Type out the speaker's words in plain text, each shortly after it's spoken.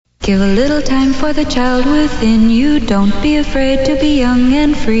Give a little time for the child within you. Don't be afraid to be young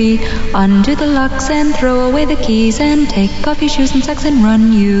and free. Undo the locks and throw away the keys and take off your shoes and socks and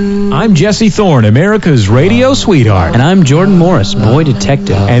run you. I'm Jesse Thorne, America's radio sweetheart. And I'm Jordan Morris, boy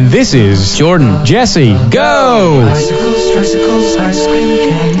detective. And this is Jordan. Jesse, go! Bicycles, tricycles, ice cream,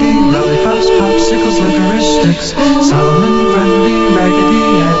 candy, lollipops, popsicles, licorice sticks, Solomon, Grundy, Raggedy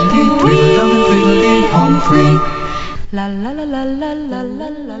Andy, Tweedledum and Tweedledee, home free. La la la la la la la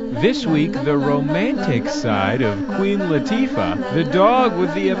la. This week, the romantic side of Queen Latifah, the dog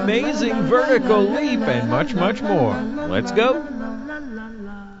with the amazing vertical leap, and much, much more. Let's go.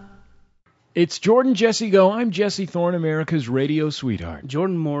 It's Jordan Jesse Go. I'm Jesse Thorne, America's radio sweetheart.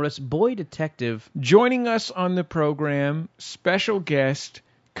 Jordan Morris, boy detective. Joining us on the program, special guest,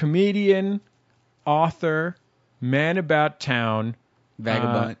 comedian, author, man about town.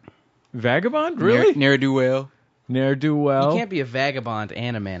 Vagabond. Vagabond? Really? Ne'er-do-well. Ne'er-do-well. You can't be a vagabond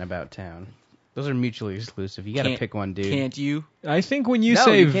and a man about town. Those are mutually exclusive. You got to pick one, dude. Can't you? I think when you No,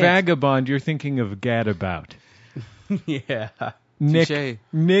 say you can't. vagabond, you're thinking of gadabout. Yeah. Touché.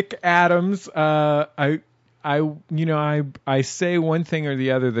 Nick Adams. I say one thing or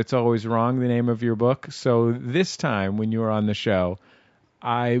the other that's always wrong. The name of your book. So this time when you were on the show,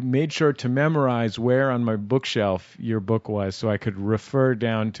 I made sure to memorize where on my bookshelf your book was, so I could refer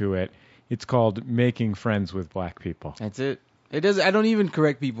down to it. It's called Making Friends with Black People. That's it. It does. I don't even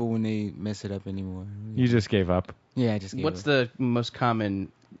correct people when they mess it up anymore. You just gave up. Yeah, I just gave What's up. the most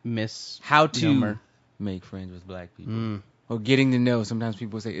common How to misnomer? make friends with black people. Or getting to know. Sometimes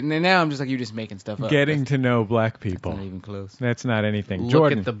people say, and then now I'm just like, you're just making stuff up. Getting to know black That's people. not even close. That's not anything. Look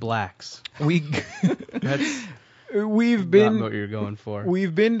Jordan, at the blacks. That's Not we've been what you're going for.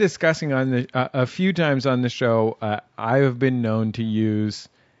 We've been discussing on the a few times on the show. I have been known to use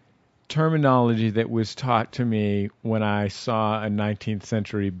terminology that was taught to me when I saw a 19th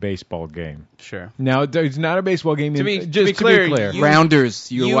century baseball game. Sure. Now, it's not a baseball game. To be to clear, be clear.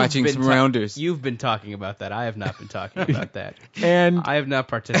 Rounders. You're You've watching been some Rounders. You've been talking about that. I have not been talking about that. And I have not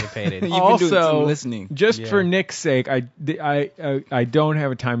participated. You've been also, doing some listening. just Yeah. for Nick's sake, I don't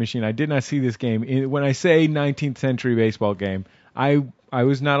have a time machine. I did not see this game. When I say 19th century baseball game, I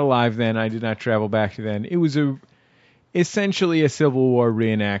was not alive then. I did not travel back to then. It was essentially a Civil War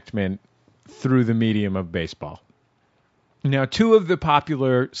reenactment through the medium of baseball. Now, two of the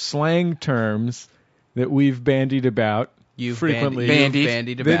popular slang terms that we've bandied about You've frequently,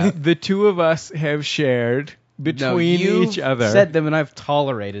 bandied about. the two of us have shared between you've each other said them and I've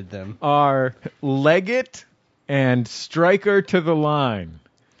tolerated them. are Leggett and striker to the line.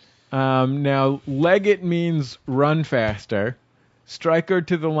 Now, Leggett means run faster. Striker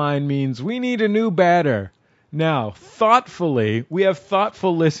to the line means we need a new batter. Now, thoughtfully, we have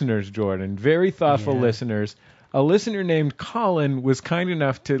thoughtful listeners, Jordan, very thoughtful listeners. A listener named Colin was kind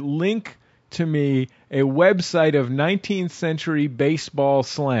enough to link to me a website of 19th century baseball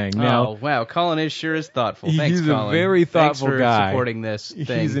slang. Now, wow, Colin sure is thoughtful. he's Thanks, a Colin. very thoughtful Thanks for guy. supporting this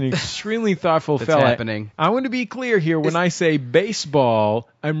thing. He's an extremely thoughtful that's fella. happening. I want to be clear here. When I say baseball,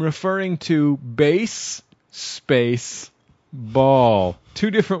 I'm referring to base space ball. Two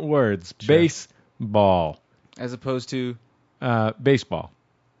different words. Sure. Baseball. As opposed to, Baseball.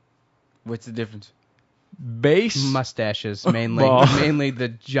 what's the difference? Base. Mustaches, mainly. Ball. Mainly the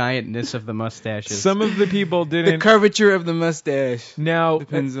giantness of the mustaches. Some of the people The didn't. curvature of the mustache. Now,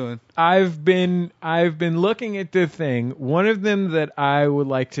 Depends on. I've been looking at the thing. One of them that I would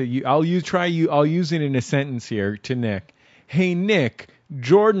like to I'll use it in a sentence here to Nick. Hey Nick,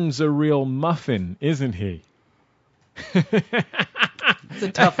 Jordan's a real muffin, isn't he? It's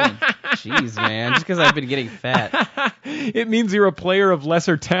a tough one. Jeez, man. Just because I've been getting fat. It means you're a player of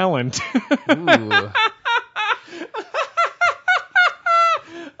lesser talent. Ooh.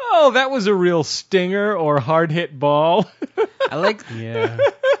 Oh, that was a real stinger or hard hit ball. I like Yeah.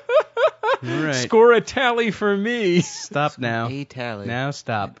 All right. Score a tally for me. Stop now. a tally. Now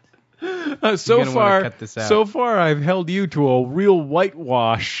stop. So You're gonna wanna far, cut this out. so far, I've held you to a real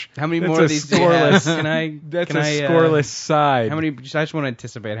whitewash. How many That's more a of these do you have? scoreless- Can I? That's can a I, scoreless side. How many? I just want to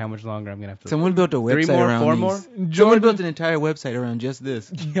anticipate how much longer I'm gonna have to. Someone built a Three website more? around Four these. more? Someone Jordan, built an entire website around just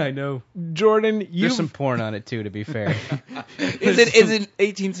this. yeah, I know. Jordan, you There's some porn on it too. To be fair. Is it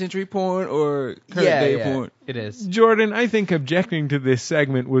 18th century porn or current day porn? It is. Jordan, I think objecting to this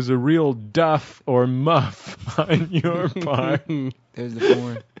segment was a real duff or muff on your part. There's the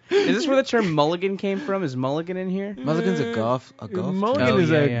porn. Is this where the term mulligan came from? Is mulligan in here? Mulligan's a golf. Mulligan Oh, is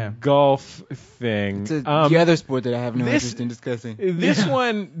yeah, a yeah. golf thing. It's the other sport that I have no this- interest in discussing. This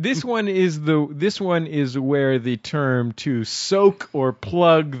one is where the term to soak or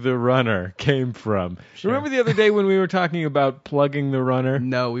plug the runner came from. Sure. Remember the other day when we were talking about plugging the runner?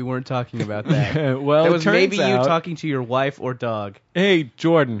 No, we weren't talking about that. Well, that it was turns maybe you out- talking to your wife or dog. Hey,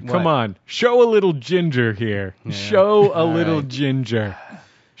 Jordan, come What? on. Show a little ginger here. Yeah. Show a All little right. ginger.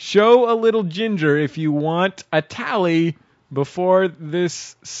 Show a little ginger if you want a tally before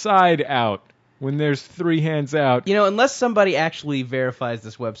this side out. When there's 3 hands out. You know, unless somebody actually verifies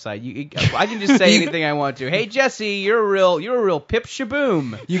this website, I can just say anything I want to. Hey, Jesse, you're a real pip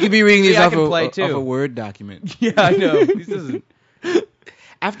shaboom. You could be reading See, these I off can play, off too. a Word document. Yeah, I know. This isn't.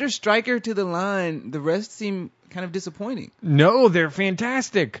 After Striker to the line, the rest seem kind of disappointing. No, they're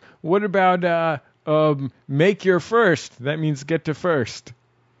fantastic. What about make your first? That means get to first.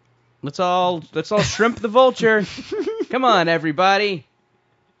 Let's all shrimp the vulture. Come on, everybody.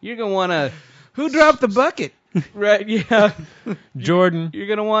 You're gonna wanna. Who dropped the bucket? Right? Yeah. Jordan, You're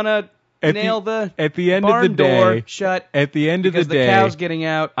gonna wanna At nail the- the at the end of barn the door day, shut at the end of because the day, cow's getting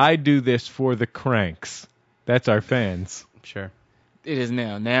out. I do this for the cranks. That's our fans. Sure. It is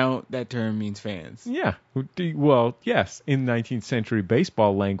now. Now that term means fans. Yeah. Well, yes, in 19th century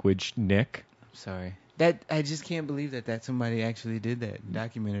baseball language, Nick. Sorry. I just can't believe that somebody actually did that,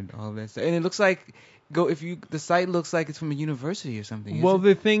 documented all of that stuff. And it looks like the site looks like it's from a university or something. Well,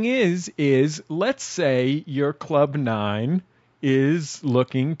 the thing is let's say your Club 9 is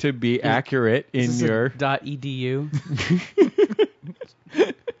looking to be accurate in Is this your... .edu.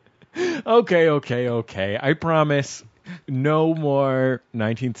 Okay. I promise no more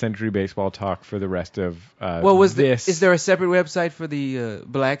 19th century baseball talk for the rest of this. Is there a separate website for the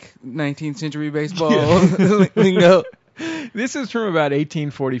black 19th century baseball lingo? This is from about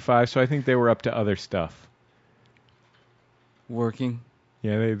 1845, so I think they were up to other stuff. Working.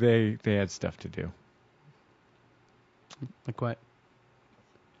 Yeah, they had stuff to do. Like what?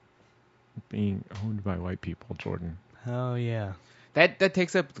 Being owned by white people, Jordan. Oh yeah. That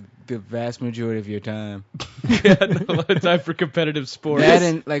takes up the vast majority of your time. Yeah, not a lot of time for competitive sports. That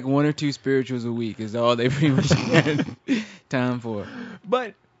and like 1 or 2 spirituals a week is all they pretty much had time for.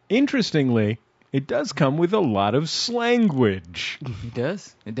 But interestingly, it does come with a lot of slanguage. It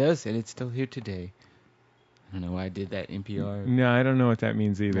does, and it's still here today. I don't know why I did that NPR. No, I don't know what that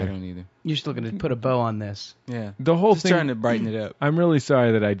means I either. don't either. You're still going to put a bow on this. Yeah, The whole just thing. trying to brighten it up. I'm really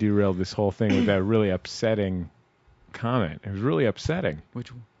sorry that I derailed this whole thing with that really upsetting comment. It was really upsetting.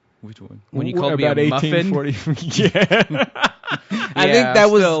 Which one? When you called me about a muffin? 1840. Yeah. I think that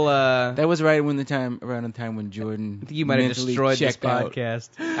was still, that was right around the time when Jordan. I think you might have mentally destroyed this checked out. podcast.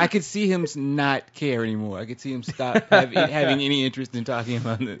 I could see him not care anymore. I could see him stop having any interest in talking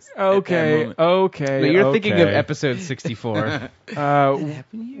about this. at that Okay. moment. Okay. No, you're thinking of okay. episode 64.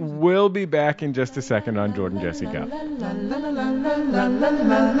 We'll be back in just a second on Jordan Jesse Go.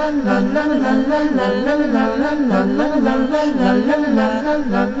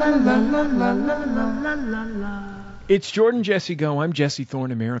 It's Jordan Jesse Go. I'm Jesse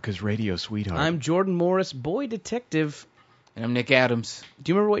Thorne, America's radio sweetheart. I'm Jordan Morris, boy detective. And I'm Nick Adams.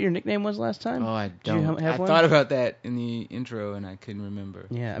 Do you remember what your nickname was last time? Oh, I Did you don't. have I one? thought about that in the intro and I couldn't remember.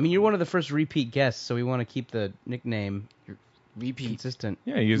 Yeah, I mean, you're one of the first repeat guests, so we want to keep the nickname Repeat. consistent.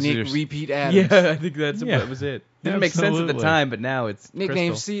 yeah, you Nick Repeat Adams. I think that Yeah. was it. Didn't make sense at the Absolutely. time, but now it's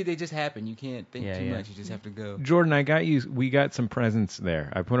Nicknames, crystal. see, they just happen. You can't think Yeah, too yeah. much. You just have to go. Jordan, we got some presents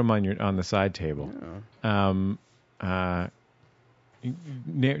there. I put them on the side table.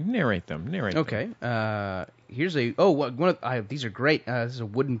 Narrate them. Okay. Here's these are great. This is a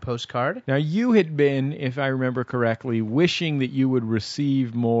wooden postcard. Now, you had been, if I remember correctly, wishing that you would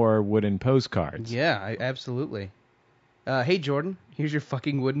receive more wooden postcards. Yeah, absolutely. Hey, Jordan, here's your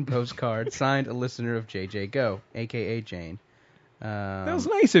fucking wooden postcard, signed a listener of JJ Go, a.k.a. Jane. That was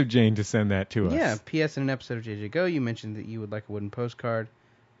nice of Jane to send that to us. Yeah, P.S. in an episode of JJ Go, you mentioned that you would like a wooden postcard,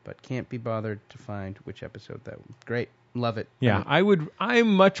 but can't be bothered to find which episode that was. Great. Love it. Yeah,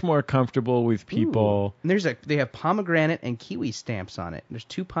 I'm much more comfortable with people. And they have pomegranate and kiwi stamps on it. There's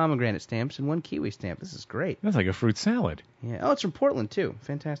 2 pomegranate stamps and 1 kiwi stamp. This is great. That's like a fruit salad. Yeah. Oh, it's from Portland too.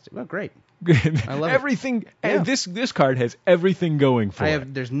 Fantastic. Oh, great. I love it. everything. Yeah. This card has everything going for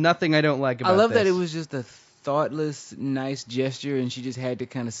it. There's nothing I don't like about I love this. that it was just a thoughtless, nice gesture, and she just had to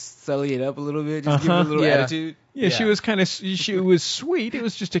kind of sully it up a little bit, just give it a little Yeah. attitude. Yeah, she was she was sweet. It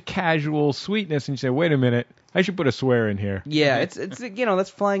was just a casual sweetness, and you say, "Wait a minute, I should put a swear in here. Yeah, it's that's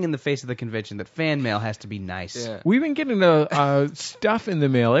flying in the face of the convention that fan mail has to be nice. Yeah. We've been getting stuff in the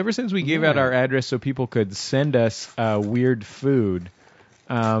mail ever since we gave out our address so people could send us weird food.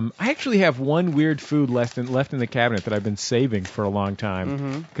 I actually have one weird food left in the cabinet that I've been saving for a long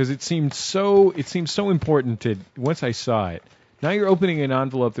time because it seemed so important to once I saw it. Now you're opening an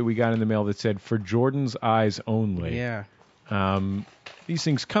envelope that we got in the mail that said "For Jordan's eyes only." Yeah. These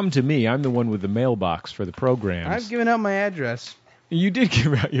things come to me. I'm the one with the mailbox for the programs. I've given out my address. You did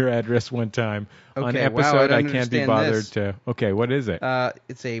give out your address one time on Okay, episode. wow, I I don't can't be understand bothered this. to. Okay, what is it?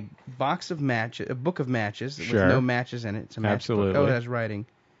 It's a book of matches Sure. with no matches in it. It's a match Absolutely. book. Oh, it has writing.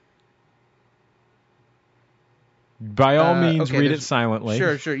 By all means, okay, read it there's- silently.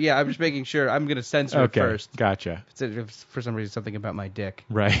 Sure. Yeah, I'm just making sure. I'm going to censor Okay, it first. gotcha. If for some reason something about my dick.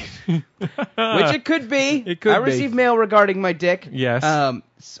 Right. Which it could be. It could I be. received mail regarding my dick. Yes.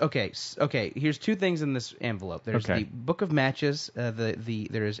 Okay. Here's two things in this envelope. There's Okay. the book of matches.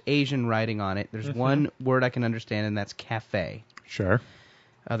 There is Asian writing on it. There's one word I can understand, and that's cafe. Sure.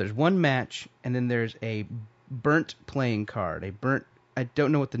 There's one match, and then there's a burnt playing card. I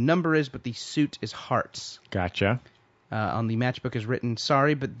don't know what the number is, but the suit is hearts. Gotcha. On the matchbook is written,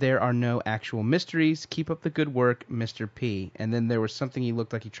 "Sorry, but there are no actual mysteries. Keep up the good work, Mr. P." And then there was something he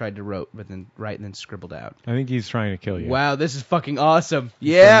looked like he tried to write and then scribbled out. I think he's trying to kill you. Wow, this is fucking awesome.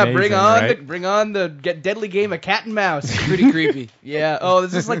 Yeah, amazing, bring on the deadly game of cat and mouse. Pretty creepy. Yeah. Oh,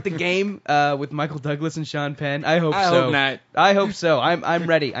 this is like the game with Michael Douglas and Sean Penn. I hope I so. hope not. I hope so. I'm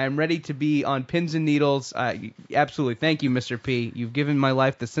ready. I'm ready to be on pins and needles. Absolutely. Thank you, Mr. P. You've given my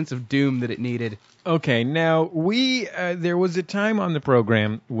life the sense of doom that it needed. Okay, now there was a time on the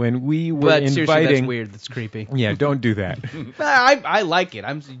program when we were But seriously, inviting. that's weird. That's creepy. Yeah, don't do that. I like it.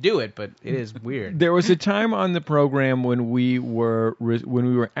 Do it, but it is weird. There was a time on the program when we were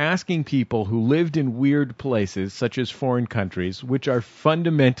asking people who lived in weird places, such as foreign countries, which are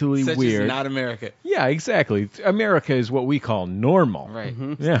fundamentally Such weird. as not America. Yeah, exactly. America is what we call normal. Right.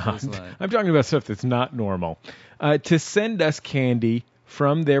 Yeah, Baseline. I'm talking about stuff that's not normal. To send us candy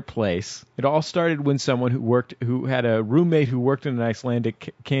from their place. It all started when someone who had a roommate who worked in an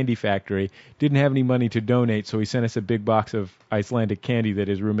Icelandic candy factory didn't have any money to donate, so he sent us a big box of Icelandic candy that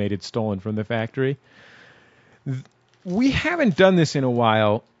his roommate had stolen from the factory. We haven't done this in a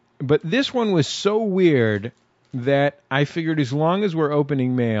while, but this one was so weird that I figured as long as we're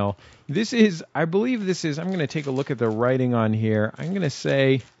opening mail, I'm going to take a look at the writing on here. I'm going to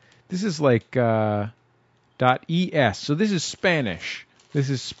say this is like .es, so this is Spanish. This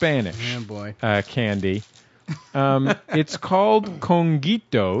is Spanish Oh, boy. candy. It's called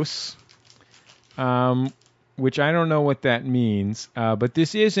conguitos, which I don't know what that means, but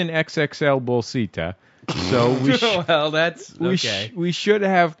this is an XXL bolsita, so Well, that's okay. we should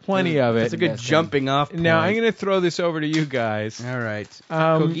have plenty of it. That's a good jumping off point. Now I'm going to throw this over to you guys. All right.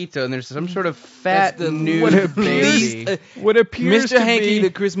 Cogito, and there's some sort of fat That's the nude what appears- baby. What appears Mr. to Hanky, be the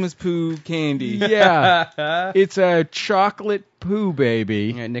Christmas poo candy. yeah, it's a chocolate poo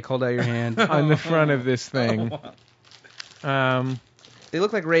baby Yeah, Nick, hold out your hand. on the front of this thing. They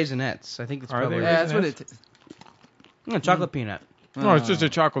look like Raisinets. I think it's Are probably they Yeah, that's what it. chocolate peanut. No, it's just a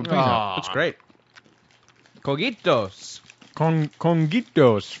chocolate peanut. That's great. Cogitos.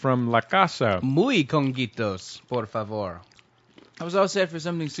 Conguitos from La Casa. Muy conguitos, por favor. I was all set for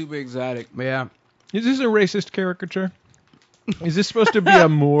something super exotic. Yeah. Is this a racist caricature? Is this supposed to be a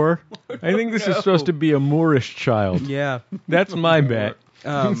Moor? I think this is supposed to be a Moorish child. Yeah. That's my bet.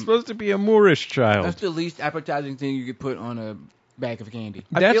 It's supposed to be a Moorish child. That's the least appetizing thing you could put on a bag of candy.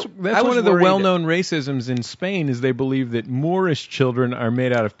 That's I one was of the worried- well-known racisms in Spain is they believe that Moorish children are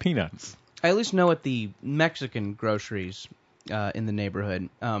made out of peanuts. I at least know at the Mexican groceries in the neighborhood.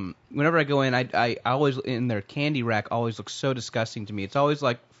 Whenever I go in, I always in their candy rack always looks so disgusting to me. It's always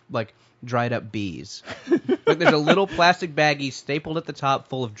like dried up bees. Like there's a little plastic baggie stapled at the top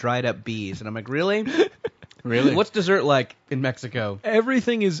full of dried up bees, and I'm like, really? Really? What's dessert like in Mexico?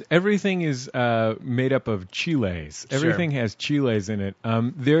 Everything is made up of chiles. Everything has chiles in it.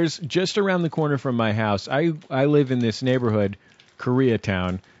 There's just around the corner from my house. I live in this neighborhood,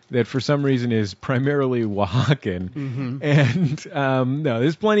 Koreatown, that for some reason is primarily Oaxacan. And no,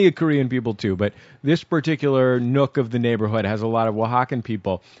 there's plenty of Korean people too, but this particular nook of the neighborhood has a lot of Oaxacan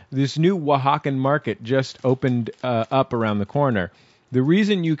people. This new Oaxacan market just opened up around the corner. The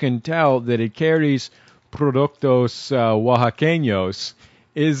reason you can tell that it carries productos oaxaqueños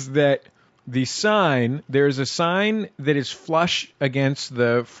is that there's a sign that is flush against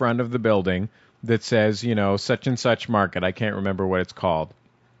the front of the building that says, such and such market. I can't remember what it's called.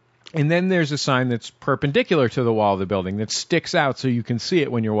 And then there's a sign that's perpendicular to the wall of the building that sticks out so you can see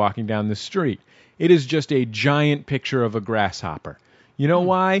it when you're walking down the street. It is just a giant picture of a grasshopper. You know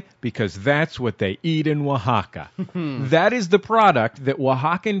why? Because that's what they eat in Oaxaca. That is the product that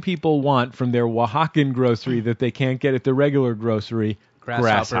Oaxacan people want from their Oaxacan grocery that they can't get at the regular grocery.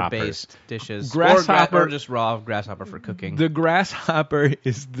 Grasshopper-based dishes. Grasshopper- or just raw grasshopper for cooking. The grasshopper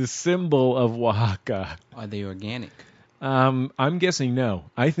is the symbol of Oaxaca. Are they organic? I'm guessing no.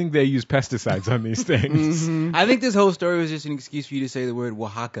 I think they use pesticides on these things. I think this whole story was just an excuse for you to say the word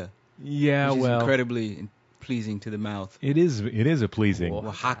Oaxaca. Yeah, which is well, incredibly pleasing to the mouth. it is a pleasing.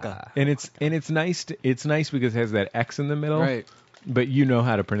 Oaxaca. And it's nice because it has that X in the middle. Right. But you know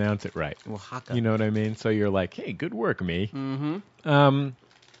how to pronounce it right. Oaxaca. You know what I mean? So you're like, hey, good work, me. Mm-hmm.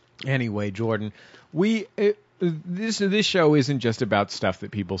 Anyway, Jordan, this show isn't just about stuff that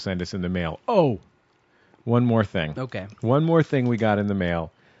people send us in the mail. Oh, one more thing. Okay. One more thing we got in the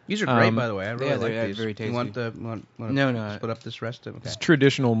mail. These are great, by the way. I really yeah, like they're these. very You want tasty. to split up this rest of? Okay. It's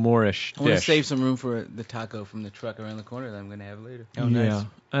traditional Moorish I want to dish. save some room for the taco from the truck around the corner that I'm going to have later. Oh, nice.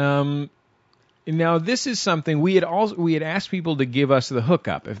 Yeah. Now this is something we had asked people to give us the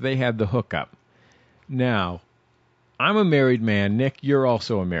hookup if they had the hookup. Now, I'm a married man. Nick, you're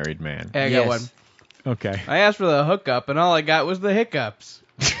also a married man. Hey, I Yes. got one. Okay. I asked for the hookup, and all I got was the hiccups.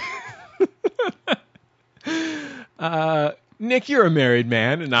 Nick, you're a married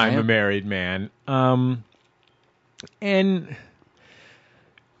man, and I'm I a am. married man. And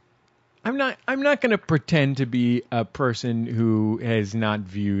I'm not going to pretend to be a person who has not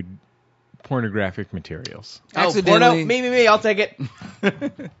viewed pornographic materials. Oh, Accidentally. porno? Me, I'll take it.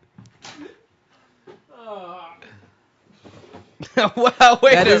 Wow,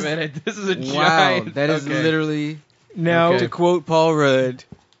 wait That a is- minute. This is a Wow, giant. that is okay. literally, Now, to quote Paul Rudd,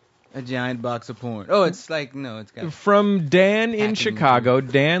 a giant box of porn. Oh, it's like, no, it's got... from Dan in Packing Chicago.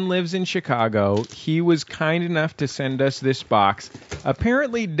 Dan lives in Chicago. He was kind enough to send us this box.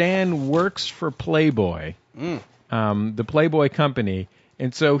 Apparently, Dan works for Playboy, the Playboy company,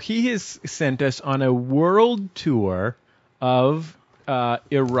 and so he has sent us on a world tour of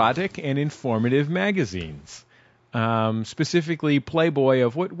erotic and informative magazines. Specifically, Playboy.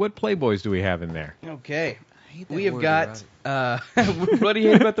 Of what Playboys do we have in there? Okay. I hate that We have word, got. erotic. What do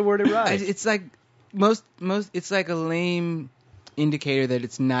you hate about the word erotic? It's like most it's like a lame indicator that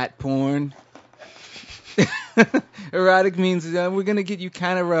it's not porn. Erotic means we're gonna get you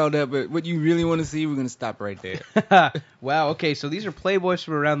kind of riled up, but what you really want to see, we're gonna stop right there. Wow. Okay, so these are Playboys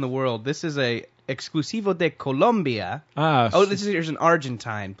from around the world. This is a exclusivo de Colombia. Oh, here's an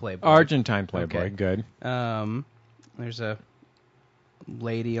Argentine Playboy. Argentine Playboy. Okay. Good. There's a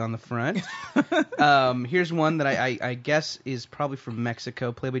lady on the front. Here's one that I guess is probably from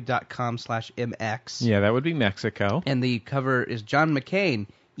Mexico, playboy.com/mx. Yeah, that would be Mexico. And the cover is John McCain.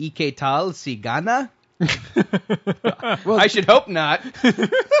 ¿Y qué tal si gana? Well, I should hope not.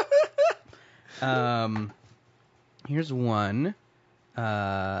 Here's one.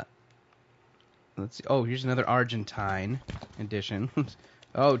 Let's see. Oh, here's another Argentine edition.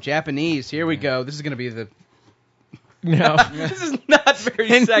 Oh, Japanese. Here we go. This is going to be the... No. This is not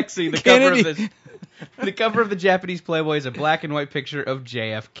very sexy. The cover of this... The cover of the Japanese Playboy is a black and white picture of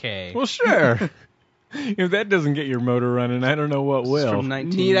JFK. Well, sure. If that doesn't get your motor running, I don't know what This is will. from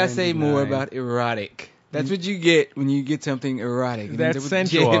 1999. Need I say more about erotic? That's what you get when you get something erotic. That's With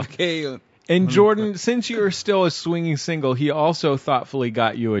sensual. JFK on- And Jordan, since you're still a swinging single, he also thoughtfully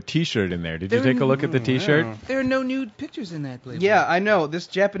got you a T-shirt in there. Did you take a look at the T-shirt? wow. There are no nude pictures in that Playboy. Yeah, I know. This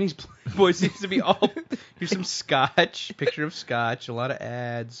Japanese Playboy seems to be all... Here's some scotch. Picture of scotch. A lot of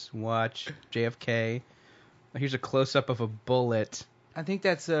ads. Watch. JFK. Here's a close-up of a bullet. I think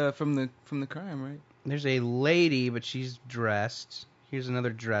that's from the crime, right? There's a lady, but she's dressed. Here's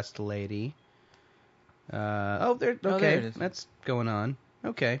another dressed lady. Okay. there it is. That's going on.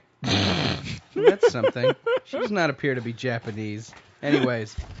 Okay. That's something. She does not appear to be Japanese.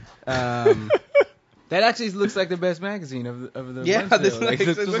 Anyways. That actually looks like the best magazine of the Yeah, bunch, this though. Like,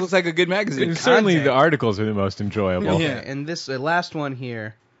 looks- this looks like a good magazine. Certainly, content. the articles are the most enjoyable. Okay, Yeah. and this last one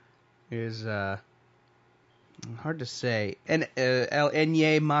here is hard to say. El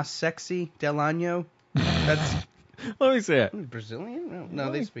Enye Más Sexy del Año. That's Let me see it. Brazilian?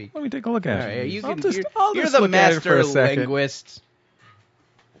 No, they speak. Let me take a look All at right, it. you I'll can, just- you're, I'll you're just the look at it for master a second. linguist.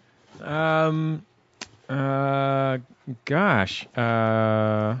 Gosh.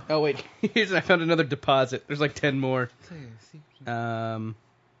 Oh wait, I found another deposit. There's like 10 more.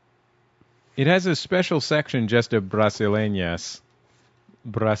 It has a special section just of Brasileñas.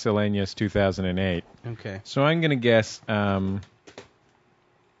 Brasileñas 2008. Okay. So I'm going to guess. No,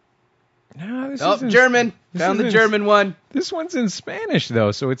 this Oh, isn't- German. this Found the isn't- German one. This one's in Spanish,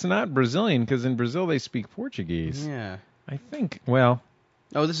 though, so it's not Brazilian, because in Brazil they speak Portuguese. Yeah. I think, well,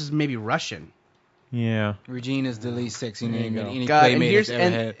 Oh, this is maybe Russian. Yeah. Regina's the least sexy name that any God, and playmate here's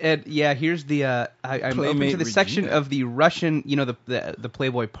has ever had. here's the I'm open Playmate to the section Regina. of the Russian, the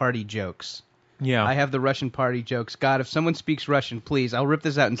Playboy party jokes. Yeah. I have the Russian party jokes. God, if someone speaks Russian, please, I'll rip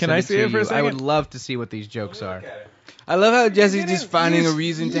this out and Can send I it see to it for a you. I second? would love to see what these jokes are. I love how Jesse's just finding a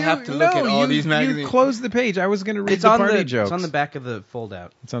reason to have to look at all these magazines. You close the page. I was going to read It's the on party jokes. It's on the back of the fold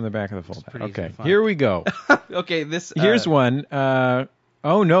out. It's on the back of the folder. pretty easy Okay, to find. here we go. Okay, this Here's one.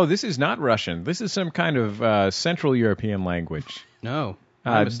 Oh, no, this is not Russian. This is some kind of Central European language. No.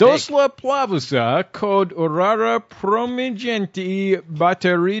 my mistake. Dosla plavusa kod urara promigenti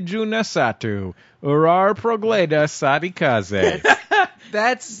bateriju nasatu. Urar progleda sadikaze.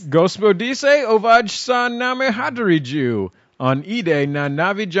 That's Gospodise ovaj sa name hadriju. On ide na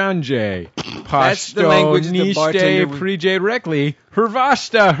navijanje. That's the language the Pasto bartender niste would- prije rekli.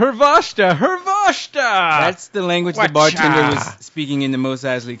 Hervasta, hervasta, hervasta. that's the language the Wacha. bartender was speaking in the Mos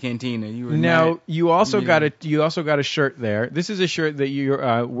Eisley Cantina. You were Now not- you also Yeah. got a shirt there. This is a shirt that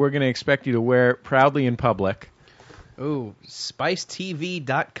we're going to expect you to wear proudly in public. Ooh,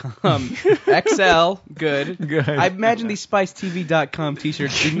 SpiceTV.com. XL, good. Good. I imagine these SpiceTV.com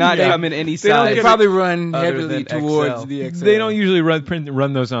t-shirts do not Yeah. come in any They don't size. they probably run other heavily than towards XL. the XL. They don't usually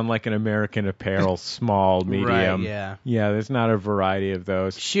run those on like an American Apparel, small, medium. Right, yeah. Yeah, there's not a variety of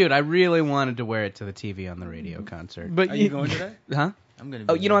those. Shoot, I really wanted to wear it to the TV on the radio concert. But Are you going to that? Huh? I'm gonna.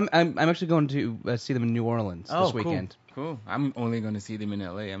 Oh, be you know, there. I'm actually going to see them in New Orleans this weekend. Cool. I'm only going to see them in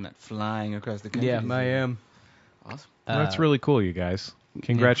LA. I'm not flying across the country. Yeah, to see I them. am. Awesome. That's really cool, you guys.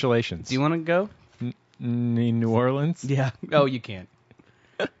 Congratulations. Do you want to go? In New Orleans? Yeah. Oh, you can't.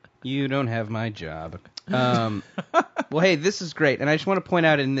 You don't have my job. Well, hey, this is great, and I just want to point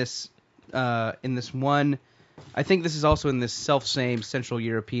out in this one, I think this is also in this self-same Central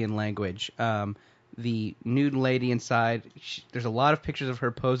European language. The nude lady inside. There's a lot of pictures of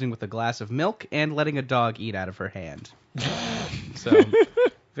her posing with a glass of milk and letting a dog eat out of her hand. So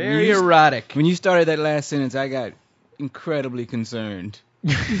very You- erotic. When you started that last sentence, I got incredibly concerned.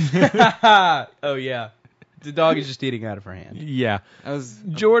 Oh yeah, the dog is just eating out of her hand. Yeah. I was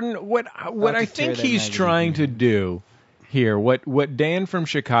Jordan, what to I tear think that he's magazine trying from to do here, what Dan from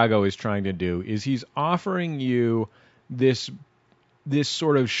Chicago is trying to do, is he's offering you this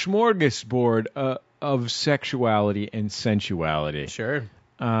sort of smorgasbord of sexuality and sensuality. Sure.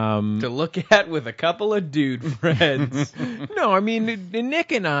 To look at with a couple of dude friends. No, I mean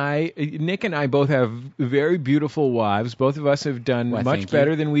Nick and I both have very beautiful wives. Both of us have done Why, much thank you.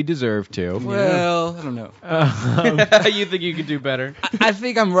 better than we deserve to. well, I don't know. You think you could do better? I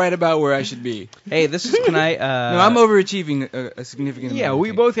think I'm right about where I should be. Hey, this is. Can I? No, I'm overachieving a significant. Yeah, amount, I we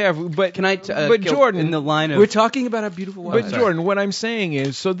think. both have. But Can I? but go Jordan, in the line of. We're talking about our beautiful wives. But Jordan, what I'm saying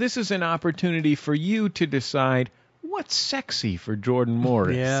is, so this is an opportunity for you to decide what's sexy for Jordan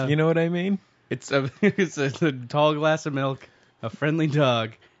Morris. Yeah. You know what I mean? It's a tall glass of milk, a friendly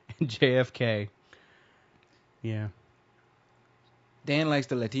dog, and JFK. Yeah. Dan likes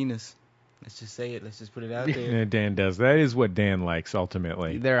the Latinas. Let's just say it. Let's just put it out there. Yeah, Dan does. That is what Dan likes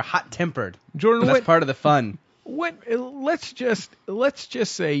ultimately. They're hot tempered. Jordan, That's what? part of the fun. What? Let's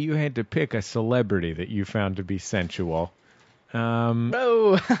just say you had to pick a celebrity that you found to be sensual.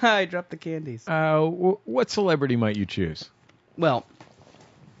 Oh, I dropped the candies. What celebrity might you choose? Well,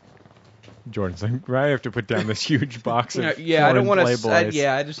 Jordan's like, I have to put down this huge box of yeah, I don't foreign want to. Playboys.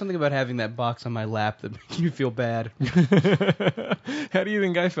 Yeah, there's something about having that box on my lap that makes you feel bad. How do you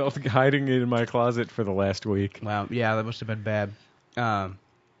think I felt hiding it in my closet for the last week? Wow, yeah, that must have been bad. Well,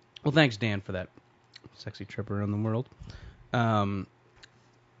 thanks, Dan, for that sexy trip around the world.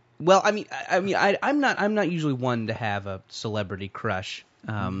 Well, I'm not usually one to have a celebrity crush.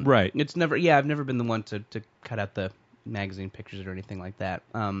 Right. It's never. Yeah, I've never been the one to cut out the magazine pictures or anything like that.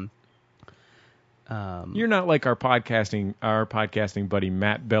 You're not like our podcasting buddy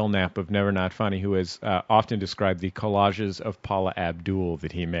Matt Belknap of Never Not Funny, who has often described the collages of Paula Abdul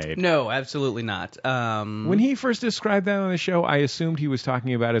that he made. No, absolutely not. When he first described that on the show, I assumed he was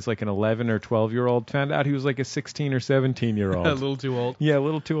talking about as like an 11 or 12-year-old. Found out he was like a 16 or 17-year-old. a little too old. Yeah, a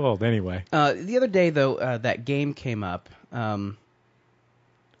little too old. Anyway. The other day, though, that game came up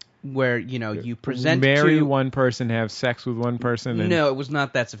where you present marry to one person, have sex with one person. And No, it was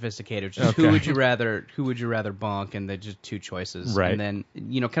not that sophisticated. Just Okay. who would you rather bonk, and they're just two choices. Right. And then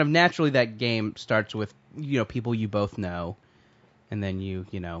kind of naturally that game starts with people you both know, and then you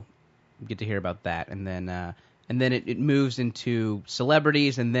get to hear about that, and then it moves into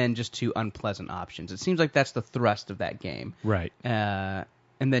celebrities, and then just to unpleasant options. It seems like that's the thrust of that game. Right. And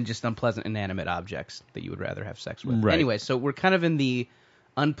then just unpleasant inanimate objects that you would rather have sex with. Right. Anyway, so we're kind of in the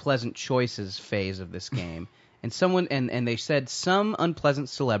unpleasant choices phase of this game. and someone and they said some unpleasant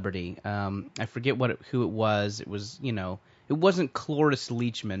celebrity. I forget who it was. It was, it wasn't Cloris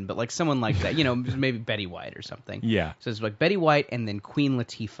Leachman, but like someone like that. Maybe Betty White or something. Yeah. So it's like Betty White and then Queen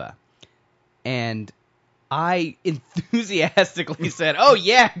Latifah, and I enthusiastically said, "Oh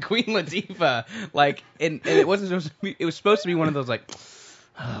yeah, Queen Latifah!" Like, and it wasn't supposed to be. It was supposed to be one of those like,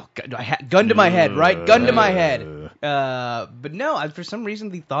 oh, gun to my head, right? Gun to my head. But no, for some reason,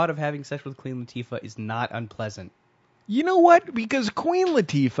 the thought of having sex with Queen Latifah is not unpleasant. You know what? Because Queen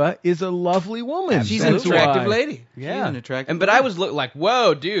Latifah is a lovely woman. She's an That's attractive why. lady. Yeah, She's an attractive But lady. I was like,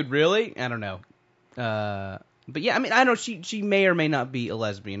 "Whoa, dude, really?" I don't know. But yeah, I mean, I know she may or may not be a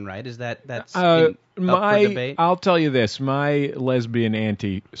lesbian, right? Is that's up for debate? I'll tell you this: my lesbian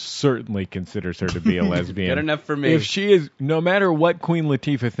auntie certainly considers her to be a lesbian. Good enough for me. If she is, no matter what Queen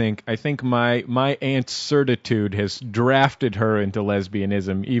Latifah I think my aunt's certitude has drafted her into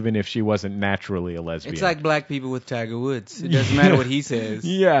lesbianism, even if she wasn't naturally a lesbian. It's like black people with Tiger Woods. It doesn't matter what he says.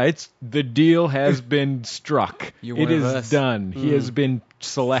 Yeah, the deal has been struck. You're one It of is us. done. He has been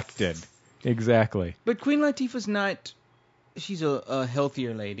selected. Exactly. But Queen Latifah's not. She's a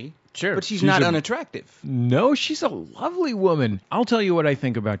healthier lady. Sure. But she's She's not a- unattractive. No, she's a lovely woman. I'll tell you what I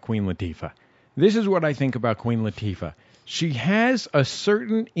think about Queen Latifah. This is what I think about Queen Latifah. She has a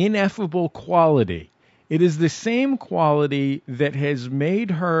certain ineffable quality. It is the same quality that has made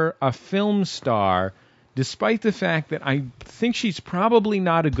her a film star, despite the fact that I think she's probably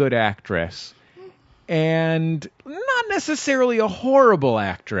not a good actress and not necessarily a horrible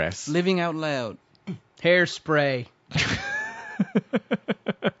actress. Living Out Loud. Hairspray.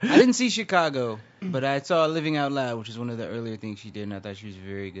 I didn't see Chicago, but I saw Living Out Loud, which is one of the earlier things she did, and I thought she was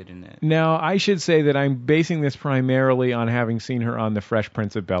very good in that. Now, I should say that I'm basing this primarily on having seen her on The Fresh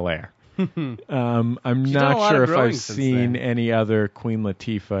Prince of Bel-Air. I'm She's done a not lot sure of if growing I've since seen then. any other Queen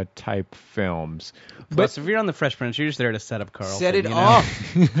Latifah type films. Plus, if you're on the Fresh Prince, you're just there to set up Carlton. Set it you know?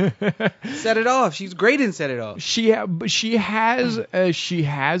 off. Set it off. She's great in Set It Off. She has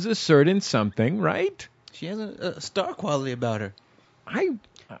a certain something, right? She has a star quality about her.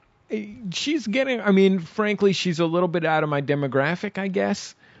 She's getting. I mean, frankly, she's a little bit out of my demographic, I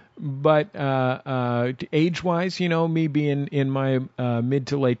guess. But age-wise, me being in my mid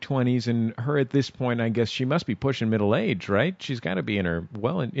to late 20s, and her at this point, I guess she must be pushing middle age, right? She's got to be in her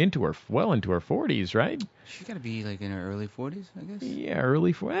into her 40s, right? She's got to be like in her early 40s, I guess. Yeah,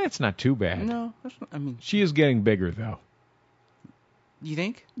 early 40s. That's not too bad. No, that's not, I mean, She is getting bigger, though. you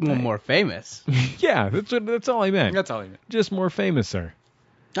think? Well, more famous. Yeah, that's all I meant. That's all I meant. Just more famous, sir.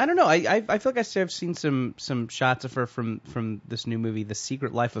 I don't know. I feel like I've seen some shots of her from this new movie, The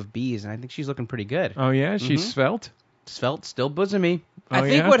Secret Life of Bees, and I think she's looking pretty good. Oh yeah, she's svelte. Svelte, still bosomy. Oh, I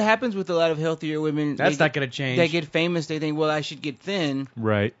think yeah? what happens with a lot of healthier women, That's not going to change. they get famous, they think, well, I should get thin.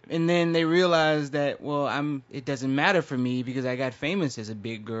 Right. And then they realize that, well, it doesn't matter for me because I got famous as a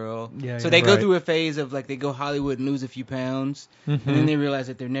big girl. Yeah, so yeah. they go Right. through a phase of like they go Hollywood and lose a few pounds, and then they realize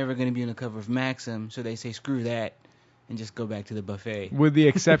that they're never going to be on the cover of Maxim, so they say screw that and just go back to the buffet. With the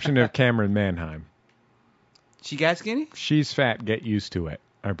exception of Cameron Manheim. She got skinny? She's fat, get used to it,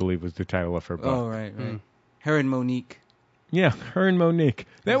 I believe was the title of her book. Oh, right. Her and Monique. Yeah, her and Monique.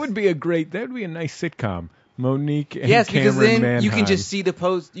 That would be a nice sitcom. Monique and Yes, Cameron because then Manheim. you can just see the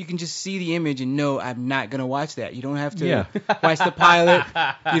post, you can just see the image and know I'm not going to watch that. You don't have to Yeah. watch the pilot.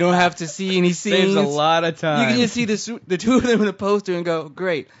 You don't have to see any scenes. Saves a lot of time. You can just see the two of them in the poster and go,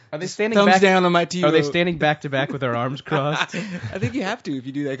 great. Are they standing Thumbs back? down on my TV. Are they standing back to back with their arms crossed? I think you have to if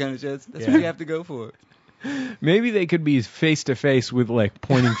you do that kind of shit. That's Yeah. what you have to go for. Maybe they could be face to face with like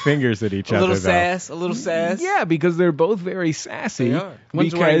pointing fingers at each A other. little though. sass, a little sass. Yeah, because they're both very sassy. They are.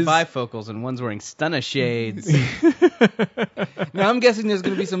 One's wearing because- bifocals and one's wearing stunner shades. Now I'm guessing there's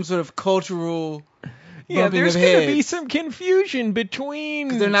going to be some sort of cultural Yeah, bumping there's of going to be heads. some confusion between.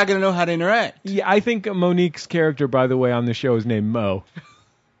 'Cause they're not going to know how to interact. Yeah, I think Monique's character, by the way, on the show is named Mo.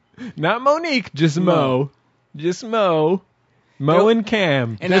 Not Monique, just Mo. Just Mo. Mo Nope. and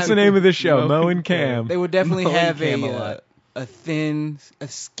Cam. And That's I- the name of the show, Mo Mo and and Cam. They would definitely Mo and have Camelot. a thin, a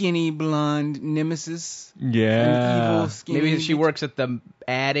skinny blonde nemesis. Yeah. An evil, skinny. Maybe she works at the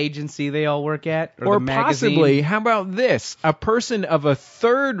ad agency they all work at, or Or the magazine. possibly, how about this? A person of a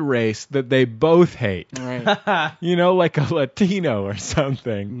third race that they both hate. Right. You know, like a Latino or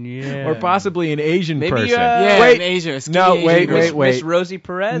something. Yeah. Or possibly an Asian Maybe, person. Yeah, wait, in Asia. a skinny no, Asian wait, girl. wait, wait. Miss Rosie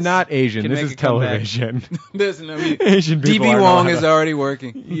Perez. Not Asian. can This make is a comeback. television. Listen, I mean, Asian people. DB aren't Wong allowed is to- already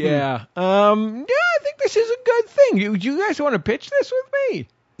working. Yeah. Yeah, I think this is a good thing. You guys want to pitch this with me?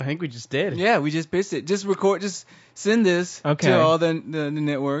 I think we just did. Yeah, we just pitched it. Just record. Just send this Okay. to all the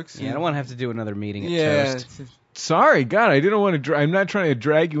networks. Yeah, I don't want to have to do another meeting at Yeah. Toast. Sorry, God, I didn't want to. I'm not trying to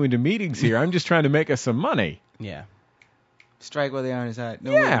drag you into meetings here. I'm just trying to make us some money. Yeah. Strike while the iron is hot.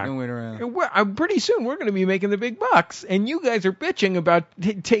 Don't Yeah. wait, don't wait around. Pretty soon we're going to be making the big bucks, and you guys are bitching about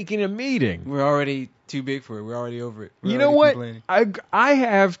taking a meeting. We're already too big for it. We're already over it. We're You know already what? complaining. I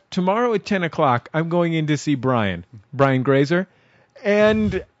have tomorrow at 10 o'clock, I'm going in to see Brian Grazer,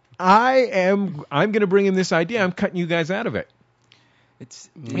 and I'm going to bring him this idea. I'm cutting you guys out of it.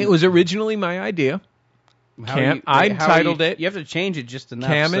 It was originally my idea. I titled it You have to change it just enough.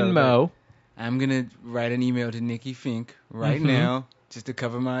 Cam so and Mo. I'm going to write an email to Nikki Fink right Mm-hmm. now just to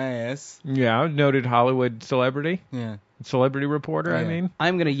cover my ass. Yeah, noted Hollywood celebrity. Yeah. Celebrity reporter, I Yeah. mean.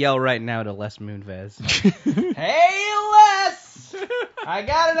 I'm gonna yell right now to Les Moonves. Hey Les! I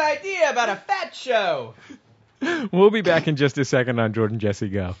got an idea about a fat show. We'll be back in just a second on Jordan Jesse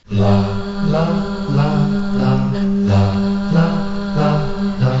Go.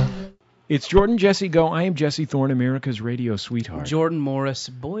 It's Jordan Jesse Go. I am Jesse Thorne, America's radio sweetheart. Jordan Morris,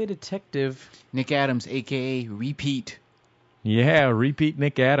 boy detective. Nick Adams, a.k.a. Repeat. Yeah, repeat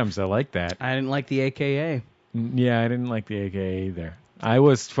Nick Adams. I like that. I didn't like the AKA. Yeah, I didn't like the AKA either. I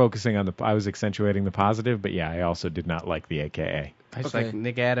was focusing on I was accentuating the positive, but yeah, I also did not like the AKA. I just Okay. like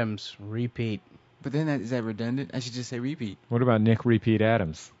Nick Adams, repeat. But then is that redundant? I should just say repeat. What about Nick Repeat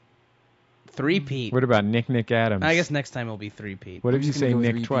Adams? Three-peat. What about Nick Adams? I guess next time it'll be three-peat. What I'm if you just gonna say go with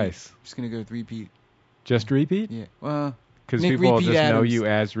Nick repeat. twice? I'm just going to go with repeat. Just repeat? Yeah. Well, Because Nick people will Repeat just know Adams. you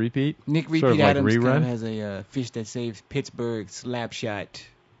as repeat? Nick Repeat Sort of like Adams kind rerun? of has a fish that saves Pittsburgh slap shot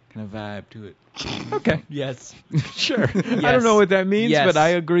kind of vibe to it. Okay. Yes. Sure. I don't know what that means, Yes. but I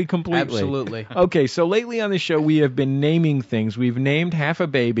agree completely. Absolutely. Okay, so lately on the show we have been naming things. We've named half a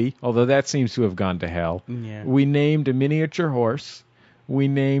baby, although that seems to have gone to hell. Yeah. We named a miniature horse. We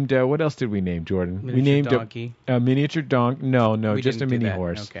named, what else did we name, Jordan? we Miniature named donkey. a miniature donkey. No, We just a didn't do mini that.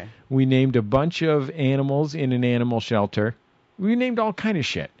 horse. Okay. We named a bunch of animals in an animal shelter. We named all kind of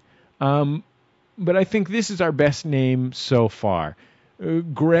shit. But I think this is our best name so far.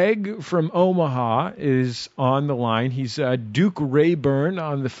 Greg from Omaha is on the line. He's Duke Rayburn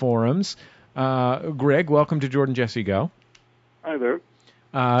on the forums. Greg, welcome to Jordan Jesse Go. Hi there.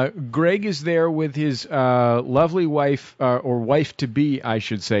 Greg is there with his lovely wife, or wife-to-be, I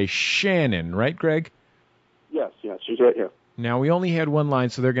should say, Shannon. Right, Greg? Yes, she's right here. Now, we only had one line,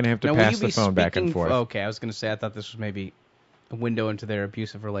 so they're going to have to Now, will pass you the be phone back and speaking- forth. Okay, I was going to say I thought this was maybe a window into their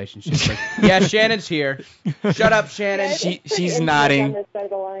abusive relationship. But yeah, Shannon's here. Shut up, Shannon. She's nodding. On this side of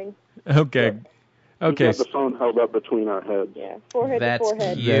the line. Okay. We Okay. have the phone held up between our heads. Yeah, forehead That's to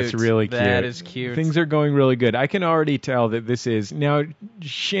forehead. cute. That's really cute. That is cute. Things are going really good. I can already tell that this is... Now,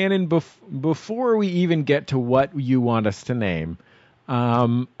 Shannon, before we even get to what you want us to name,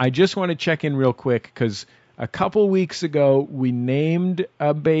 I just want to check in real quick because a couple weeks ago we named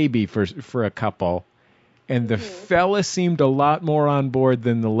a baby for a couple, and the fella seemed a lot more on board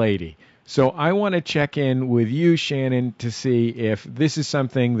than the lady. So I want to check in with you, Shannon, to see if this is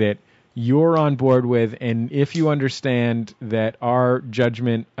something that you're on board with, and if you understand that our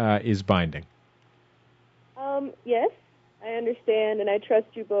judgment is binding. Yes, I understand, and I trust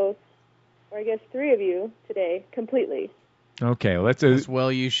you both, or I guess three of you today, completely. Okay, let's. As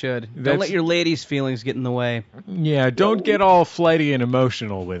well, you should. Don't That's- let your ladies' feelings get in the way. Yeah, don't get all flighty and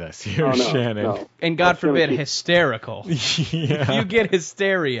emotional with us here, Oh, no, Shannon. no. And God That's gonna forbid, keep- hysterical. Yeah. You get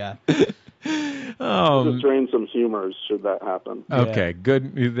hysteria. Just drain some humors should that happen. Okay,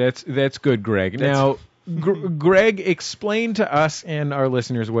 good. That's good, Greg. Now, Greg, explain to us and our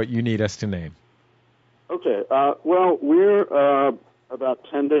listeners what you need us to name. Okay, well, we're about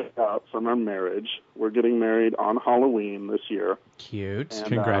 10 days out from our marriage. We're getting married on Halloween this year. Cute. And,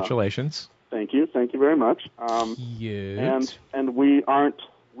 Congratulations. Thank you very much. Cute. And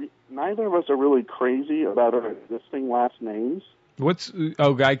neither of us are really crazy about our existing last names.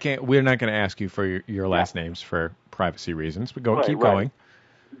 I can't. We're not going to ask you for your last names for privacy reasons, but Right, keep right. going.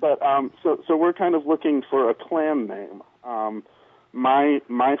 But so we're kind of looking for a clan name.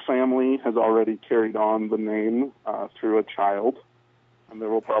 My family has already carried on the name through a child, and there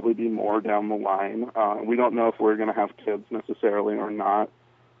will probably be more down the line. We don't know if we're going to have kids necessarily or not.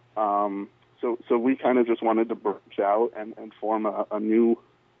 So we kind of just wanted to branch out and form a new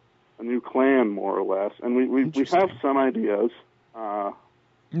clan, more or less. And we have some ideas. Now,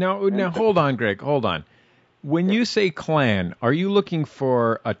 hold on, Greg. Hold on. When you say clan, are you looking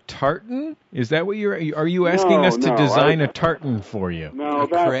for a tartan? Is that what are you asking us to No, design a tartan for you? No, A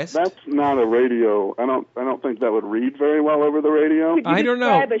crest? that's not a radio. I don't think that would read very well over the radio. Could you I don't know.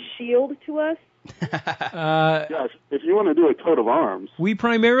 describe a shield to us? Yes, if you want to do a coat of arms. We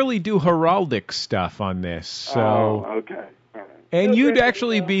primarily do heraldic stuff on this, so Oh, okay. All right. and you'd Okay.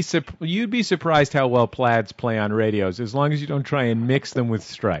 actually you'd be surprised how well plaids play on radios, as long as you don't try and mix them with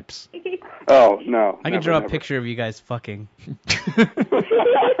stripes. Oh no. I can never, draw a never. picture of you guys fucking.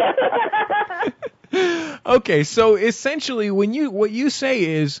 Okay, so essentially, what you say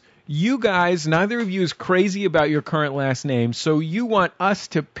is you guys, neither of you is crazy about your current last name, so you want us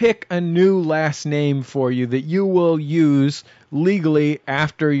to pick a new last name for you that you will use legally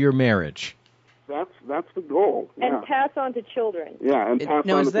after your marriage. That's the goal. Yeah. And pass on to children. Yeah, and pass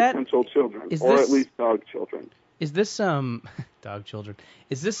now, on is to that- potential children, is or this- at least dog children. Is this dog children?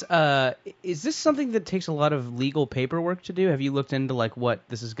 Is this something that takes a lot of legal paperwork to do? Have you looked into like what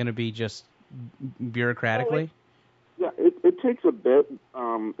this is going to be just bureaucratically? Yeah, it takes a bit.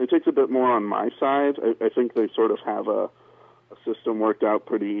 It takes a bit more on my side. I think they sort of have a system worked out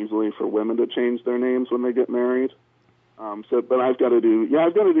pretty easily for women to change their names when they get married. But I've got to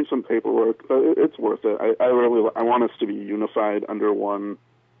do some paperwork. But it's worth it. I want us to be unified under one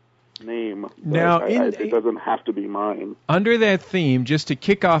name. But Now, it doesn't have to be mine. Under that theme, just to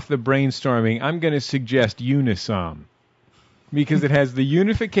kick off the brainstorming, I'm going to suggest Unisom. Because it has the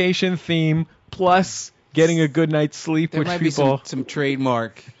unification theme plus getting a good night's sleep, There which might people... be some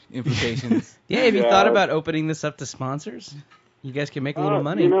trademark implications. Yeah, have you Yeah. thought about opening this up to sponsors? You guys can make a little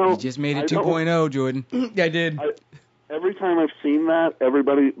money. You know, You just made I it don't- 2.0, Jordan. I did. Every time I've seen that,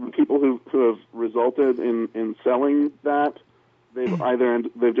 people who have resulted in selling that,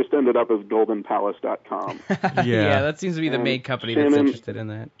 they've just ended up as goldenpalace.com. Yeah, that seems to be the And main company that's Shannon- interested in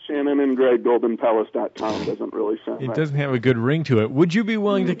that. Shannon and Greg goldenpalace.com doesn't really sound It right. doesn't have a good ring to it. Would you be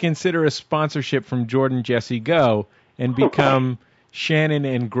willing to consider a sponsorship from Jordan Jesse Go and become Shannon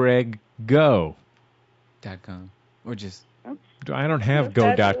and Greg Go? .com. Or just... I don't have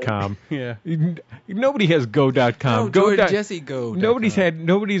Yes, go.com. Yeah. Nobody has go.com. No, Jordan Jesse Go.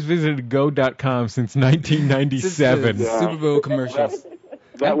 Nobody's visited go.com since 1997. Yeah. Super Bowl commercials.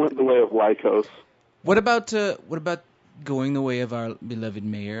 That went the way of Lycos. What about going the way of our beloved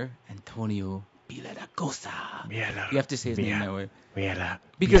mayor, Antonio Villaraigosa? You have to say his name that way.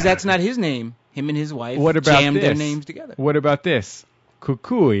 Because that's not his name. Him and his wife What about jammed their this? names together. What about this?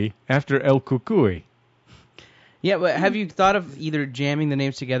 Kukui after El Kukui. Yeah, but have you thought of either jamming the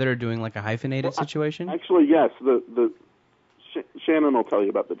names together or doing like a hyphenated situation? Actually, yes. Shannon will tell you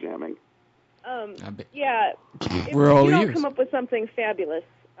about the jamming. I bet. Yeah. If We're all you don't ears. come up with something fabulous,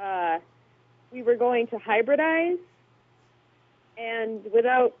 we were going to hybridize, and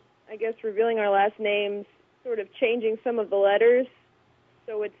without, I guess, revealing our last names, sort of changing some of the letters,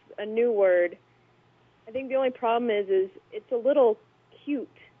 so it's a new word. I think the only problem is it's a little cute.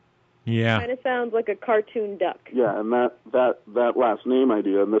 Yeah. Kind of sounds like a cartoon duck. Yeah, and that last name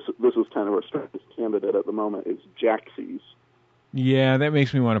idea, and this is kind of our strongest candidate at the moment, is Jaxies. Yeah, that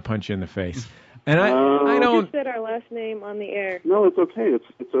makes me want to punch you in the face. And I You don't... said our last name on the air. No, it's okay.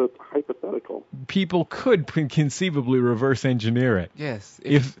 It's a hypothetical. People could conceivably reverse engineer it. Yes.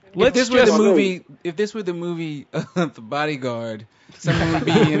 If If let's this were just... the movie The Bodyguard, someone would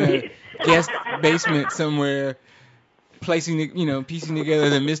be in a guest basement somewhere, piecing together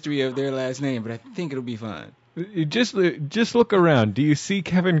the mystery of their last name. But I think it'll be fine. Just look around. Do you see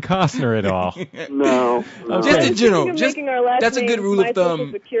Kevin Costner at all? No. Okay. Just in general. Thinking of Just making our last that's a good name rule my of thumb.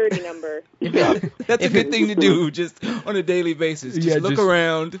 Social security number. That's a good thing to do, just on a daily basis. Just Yeah, look just-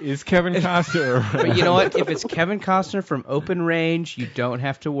 around. Is Kevin Costner around? But you know what? If it's Kevin Costner from Open Range, you don't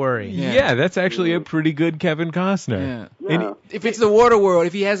have to worry. Yeah, that's actually a pretty good Kevin Costner. Yeah. Yeah. If it's the water world,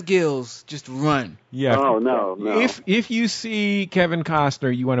 if he has gills, just run. Yeah. Oh no. If you see Kevin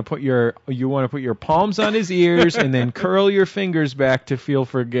Costner, you want to put your palms on his ears and then curl your fingers back to feel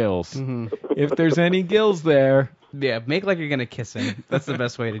for gills. If there's any gills there, Yeah, make like you're gonna kiss him. That's the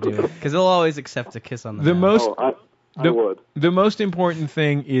best way to do it, because he'll always accept a kiss on the the mouth. most I would. the most important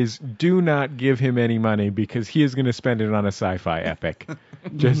thing is do not give him any money because he is going to spend it on a sci-fi epic.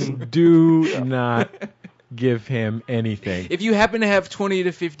 Just do not give him anything. If you happen to have $20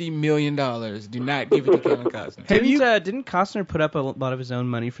 to $50 million, do not give it to Kevin Costner. Didn't Costner put up a lot of his own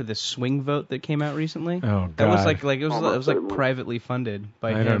money for this swing vote that came out recently? Oh, That was God. like it was Almost like certainly. privately funded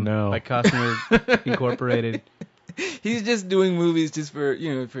by I him, don't know. by Costner Incorporated. He's just doing movies just for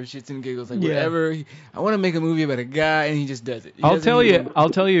shits and giggles, like Yeah. whatever. I want to make a movie about a guy, and he just does it. He I'll doesn't tell even-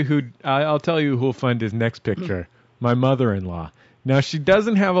 you who'll fund his next picture. My mother-in-law. Now she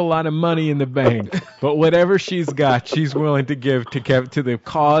doesn't have a lot of money in the bank, but whatever she's got, she's willing to give to the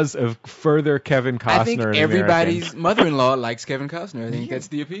cause of further Kevin Costner. I think in everybody's America. mother-in-law likes Kevin Costner. I think that's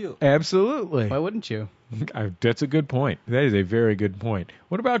the appeal. Absolutely. Why wouldn't you? That's a good point. That is a very good point.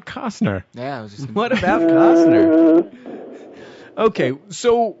 What about Costner? Yeah, I was just. What about Costner? Okay,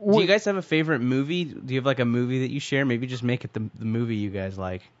 so Do you guys have a favorite movie? Do you have like a movie that you share? Maybe just make it the movie you guys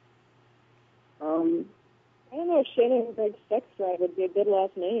like. I don't know if Shannon and Greg's sex drive would be a good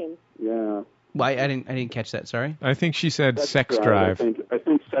last name. Yeah. Well, I didn't catch that. Sorry. I think she said Sex Drive. I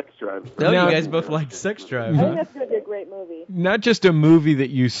think Sex Drive. No, Now- you guys both liked Sex Drive. I Huh? think that's going to be a great movie. Not just a movie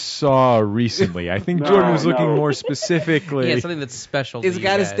that you saw recently. I think No, Jordan was looking no. more specifically. Yeah, something that's special. It's to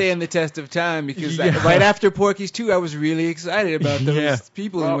got to you guys. stand the test of time because Yeah. right after Porky's 2, I was really excited about those Yeah.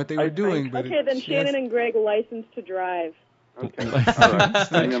 people Well, and what they I were doing. think- But Okay, then Shannon and Greg license to drive. Okay. All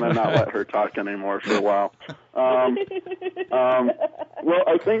right. I'm gonna not let her talk anymore for a while. Well,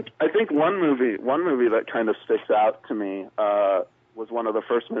 I think one movie that kind of sticks out to me was one of the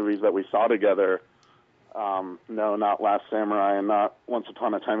first movies that we saw together. No, not Last Samurai and not Once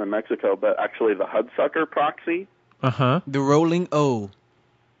Upon a Time in Mexico, but actually the Hudsucker Proxy. Uh-huh. the Rolling O.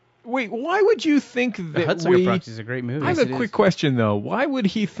 Wait, why would you think The that Hudsucker we... Proxy is a great movie. I have a quick question, though. Why would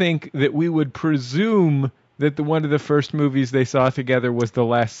he think that we would presume that one of the first movies they saw together was The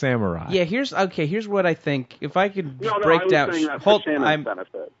Last Samurai? Yeah, here's what I think. If I could No, break I was down, saying that hold, for Shannon's I'm,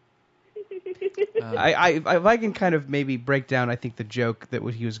 benefit. if I can kind of maybe break down, I think the joke that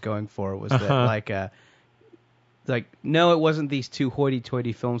what he was going for was that no, it wasn't these two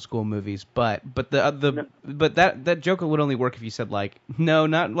hoity-toity film school movies, but that joke would only work if you said like, no,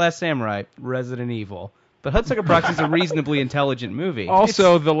 not Last Samurai, Resident Evil. But Hudsucker Proxy is a reasonably intelligent movie.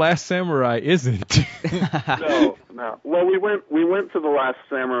 Also, The Last Samurai isn't. No. Well, we went to the Last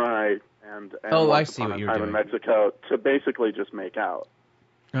Samurai and Oh, I Once see Upon what a you're Time doing. in Mexico to basically just make out.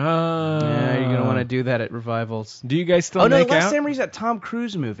 Yeah, you're gonna want to do that at revivals. Do you guys still Oh no, make The Last out? Samurai's that Tom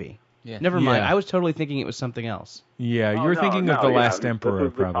Cruise movie. Yeah. Never mind. Yeah. I was totally thinking it was something else. Yeah, Oh, you're no, thinking of no, The yeah, Last this Emperor,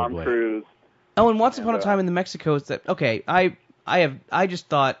 is the Tom probably. Cruise. Oh, and Once Upon a Time in the Mexico's that. Okay, I just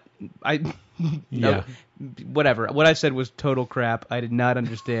thought Yeah. whatever. What I said was total crap. I did not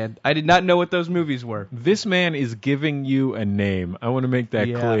understand. I did not know what those movies were. This man is giving you a name. I want to make that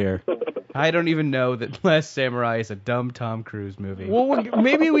Yeah. clear. I don't even know that Last Samurai is a dumb Tom Cruise movie. Well,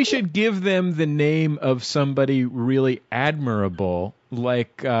 maybe we should give them the name of somebody really admirable,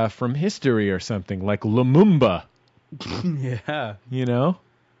 like from history or something, like Lumumba. Yeah. You know?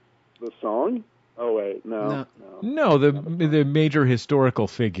 The song? Oh wait, no. No, the major historical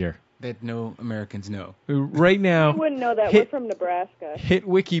figure. That no Americans know. Right I now, wouldn't know that. Hit- We're from Nebraska. hit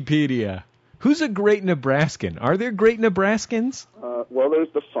Wikipedia. Who's a great Nebraskan? Are there great Nebraskans? Well, there's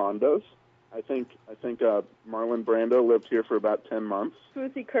the Fondas. I think Marlon Brando lived here for about 10 months.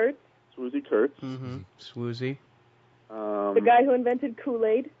 Swoosie Kurtz, Swoosie Kurtz. Mm-hmm. Swoozy. the guy who invented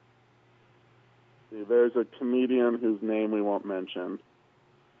Kool-Aid. There's a comedian whose name we won't mention.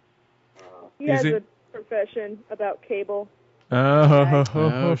 He Is has it- a profession about cable.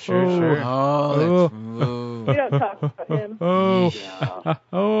 Oh, sure. Oh, We don't talk about him. Oh, Yeah.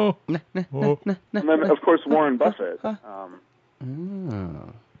 oh, And then, of course, Warren Buffett.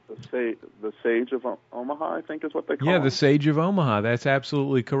 The Sage of Omaha, I think is what they call yeah, him. the Sage of Omaha. That's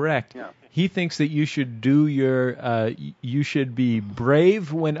absolutely correct. Yeah. He thinks that you should you should be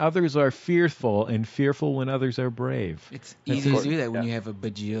brave when others are fearful and fearful when others are brave. it's easy to do that when you have $1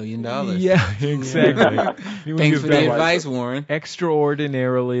 bajillion. Yeah, exactly. When Thanks you've for been the advice, Warren.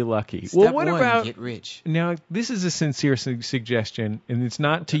 extraordinarily lucky. Step well, what one, about get rich? now? This is a sincere suggestion, and it's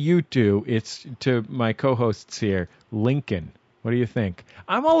not to you two. It's to my co-hosts here, Lincoln. What do you think?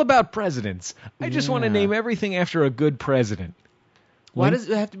 I'm all about presidents. I just want to Yeah. name everything after a good president. Why does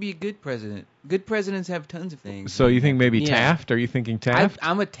it have to be a good president? Good presidents have tons of things. So you think maybe Yeah. Taft? Are you thinking Taft?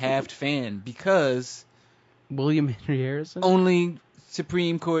 I'm a Taft fan because William Henry Harrison? only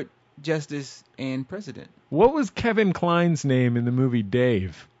Supreme Court Justice and President. What was Kevin Kline's name in the movie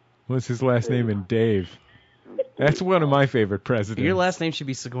Dave? What's his last name in Dave? That's one of my favorite presidents. Your last name should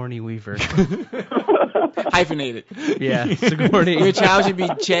be Sigourney Weaver. Hyphenated. Yeah, Sigourney. Your child should be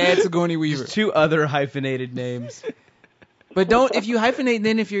Chad Sigourney Weaver. There's two other hyphenated names. But don't, if you hyphenate,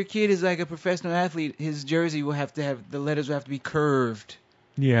 then if your kid is like a professional athlete, his jersey will have to have, the letters will have to be curved,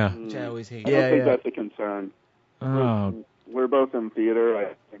 Yeah. which I always hate. I Yeah, don't think yeah. that's a concern. Oh. We're both in theater. I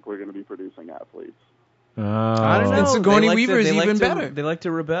think we're going to be producing athletes. I don't know. And Sigourney They like Weaver to- is they like even to- better. They like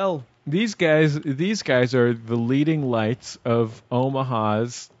to rebel. These guys are the leading lights of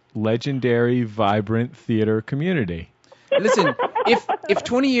Omaha's legendary, vibrant theater community. Listen, if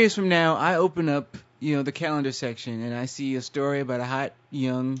 20 years from now I open up, the calendar section and I see a story about a hot,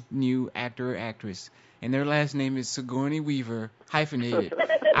 young, new actor or actress, and their last name is Sigourney Weaver, hyphenated,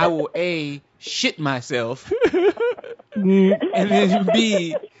 I will A, shit myself, and then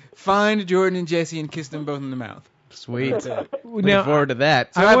B, find Jordan and Jesse and kiss them both in the mouth. Sweet. Looking Now, forward to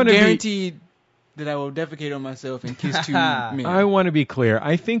that. So I I'm wanna be- guaranteed that I will defecate on myself and kiss two men. I want to be clear.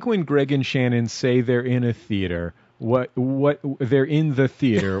 I think when Greg and Shannon say they're in a theater, what they're in the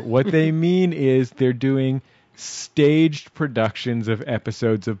theater, what they mean is they're doing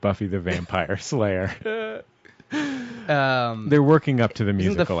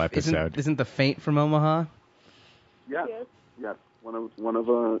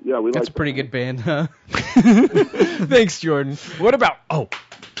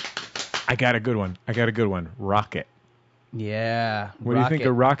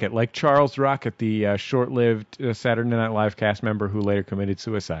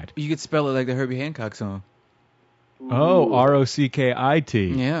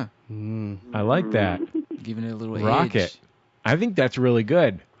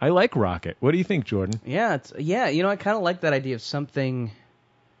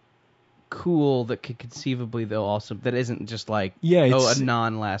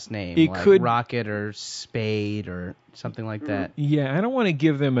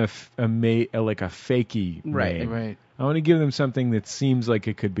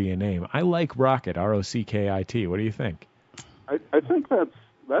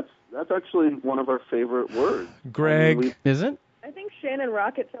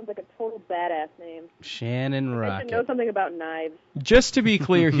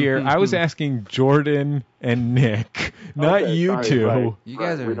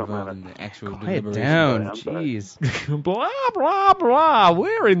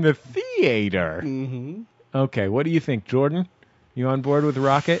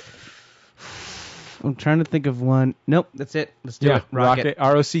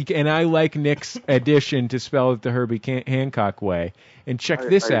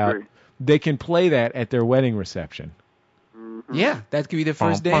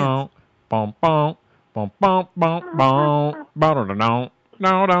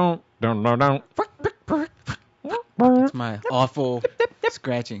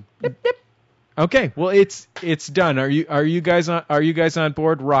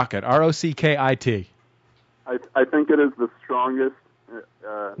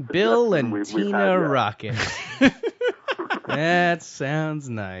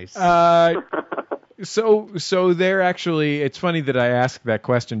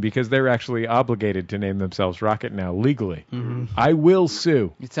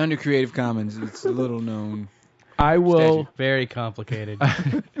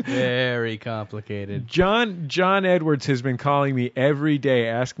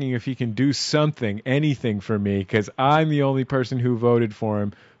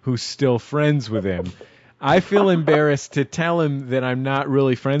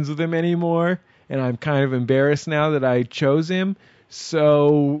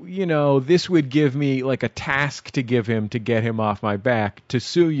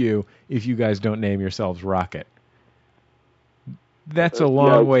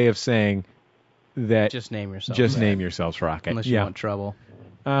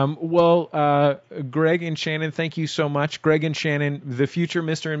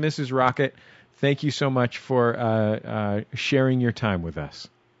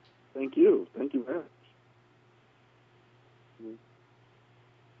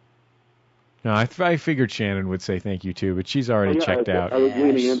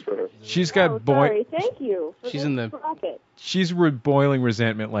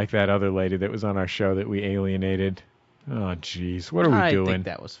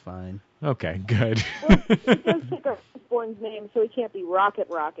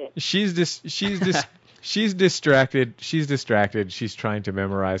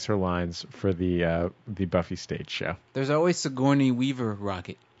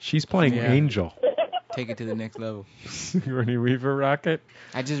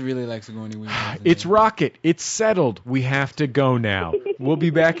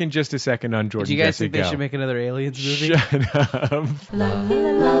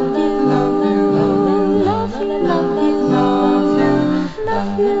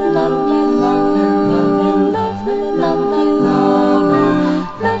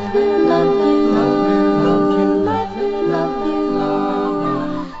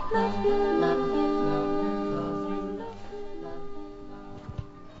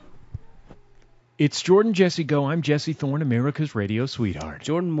It's Jordan Jesse Go. I'm Jesse Thorne, America's radio sweetheart.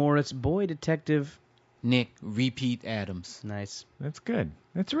 Jordan Morris, boy detective. Nick Repeat Adams. Nice. That's good.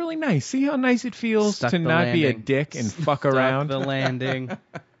 That's really nice. See how nice it feels Stuck to the not be a landing. dick and fuck Stuck around? the landing.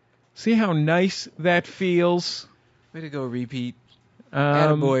 See how nice that feels? Way to go, Repeat. Um,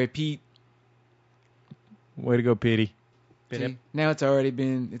 Attaboy, Pete. Way to go, Petey. See, now it's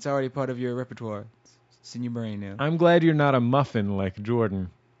already part of your repertoire. It's in your brain now. I'm glad you're not a muffin like Jordan.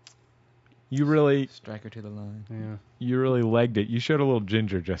 You really Striker to the line. Yeah. You really legged it. You showed a little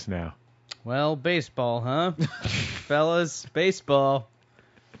ginger just now. Well, baseball, huh? Fellas, baseball.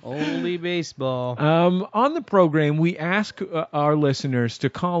 Only baseball. On the program, we ask our listeners to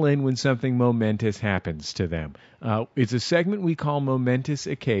call in when something momentous happens to them. It's a segment we call Momentous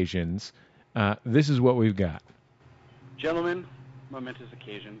Occasions. This is what we've got. Gentlemen, momentous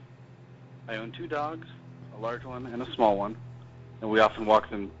occasion. I own 2 dogs, a large one and a small one, and we often walk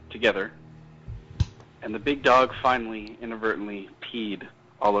them together. And the big dog finally, inadvertently, peed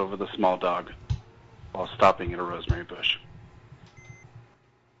all over the small dog while stopping at a rosemary bush.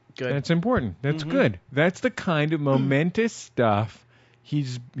 Good. That's important. That's good. That's the kind of momentous stuff.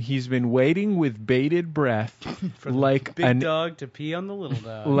 He's been waiting with bated breath, like Big dog to pee on the little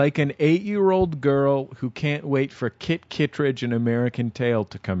dog. like an 8-year-old girl who can't wait for Kit Kittredge and American Tail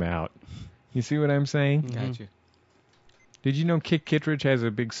to come out. You see what I'm saying? Gotcha. Did you know Kit Kittredge has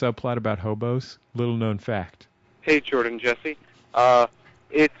a big subplot about hobos? Little known fact. Hey, Jordan, Jesse.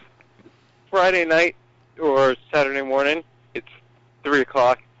 It's Friday night or Saturday morning. It's 3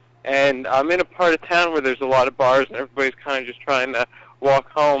 o'clock, and I'm in a part of town where there's a lot of bars, and everybody's kind of just trying to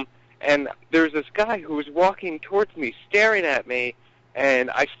walk home. And there's this guy who was walking towards me, staring at me, and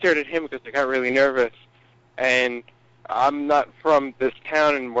I stared at him because I got really nervous. And I'm not from this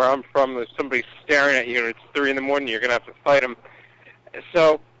town, and where I'm from, there's somebody staring at you, and it's 3 in the morning, you're going to have to fight him.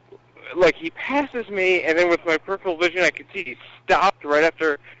 So, like, he passes me, and then with my peripheral vision, I could see he stopped right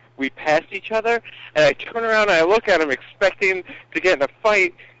after we passed each other, and I turn around and I look at him expecting to get in a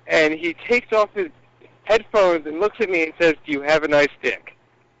fight, and he takes off his headphones and looks at me and says, "Do you have a nice dick?"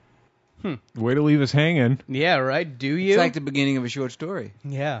 Way to leave us hanging. Yeah, right? Do you? It's like the beginning of a short story.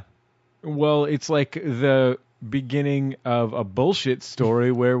 Yeah. Well, it's like the beginning of a bullshit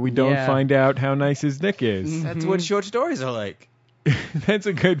story where we don't Yeah. find out how nice his dick is. That's what short stories are like. That's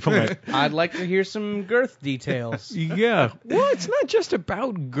a good point. I'd like to hear some girth details. Yeah. Well, it's not just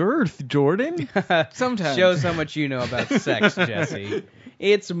about girth, Jordan. Sometimes. Shows how much you know about sex, Jesse.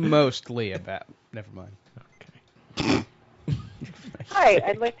 It's mostly about... Never mind. Hi,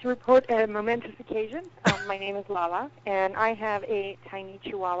 I'd like to report a momentous occasion. My name is Lala, and I have a tiny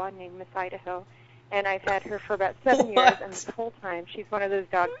chihuahua named Miss Idaho, and I've had her for about 7 years, and this whole time she's one of those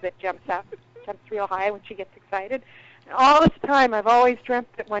dogs that jumps real high when she gets excited. And all this time I've always dreamt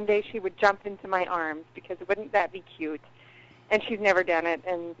that one day she would jump into my arms, because wouldn't that be cute? And she's never done it,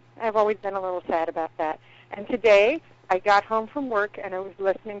 and I've always been a little sad about that. And today I got home from work, and I was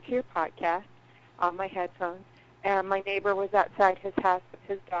listening to your podcast on my headphones, and my neighbor was outside his house with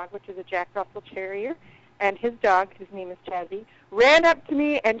his dog, which is a Jack Russell Terrier, and his dog, whose name is Chazzy, ran up to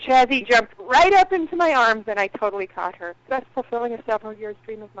me, and Chazzy jumped right up into my arms, and I totally caught her. Thus fulfilling a several years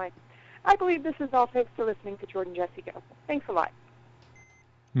dream of mine. I believe this is all thanks to listening to Jordan Jesse Go. Thanks a lot.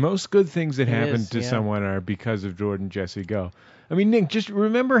 Most good things that It happen is, to yeah. someone are because of Jordan Jesse Go. I mean, Nick, just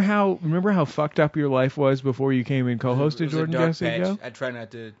remember how fucked up your life was before you came and It co-hosted was a Jordan dark Jesse patch. Go? I try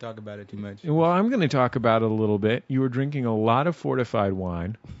not to talk about it too much. Well, I'm going to talk about it a little bit. You were drinking a lot of fortified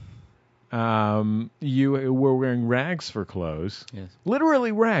wine. You were wearing rags for clothes. Yes.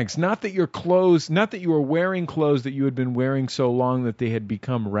 Literally rags. Not that you were wearing clothes that you had been wearing so long that they had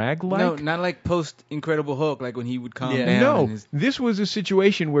become rag-like. No, not like post Incredible Hulk, like when he would calm Yeah. down. No, and his- this was a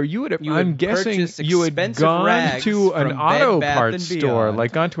situation where you You I'm would guessing purchase you had expensive gone rags to an from auto Bed Bath parts & store, Beyond.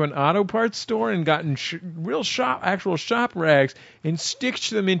 like gone to an auto parts store and gotten actual shop rags and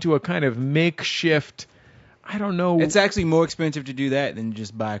stitched them into a kind of makeshift, I don't know. It's actually more expensive to do that than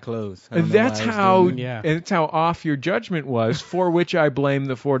just buy clothes. I don't know That's why I was how doing that. Yeah. that's how off your judgment was, for which I blame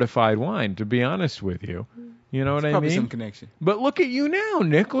the fortified wine, to be honest with you. You know what I Probably mean? some connection. But look at you now,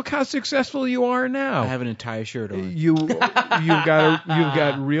 Nick. Look how successful you are now. I have an entire shirt on. You've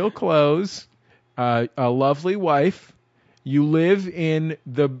got real clothes, a lovely wife. You live in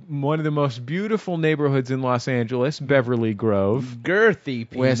one of the most beautiful neighborhoods in Los Angeles, Beverly Grove.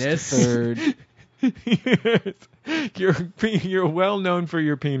 Girthy West penis. 3rd. You're well known for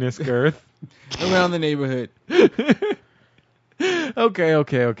your penis girth. Around the neighborhood.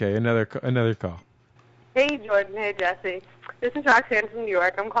 Okay. Another call. Hey, Jordan. Hey, Jesse. This is Roxanne from New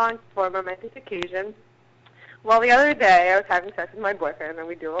York. I'm calling for a momentous occasion. Well, the other day I was having sex with my boyfriend, and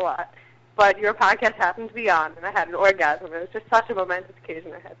we do a lot. But your podcast happened to be on, and I had an orgasm. It was just such a momentous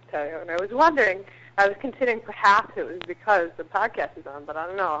occasion, I had to tell you. And I was wondering, I was considering perhaps it was because the podcast is on, but I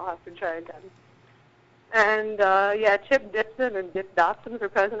don't know. I'll have to try again. And, Chip Dixon and Dick Dotson for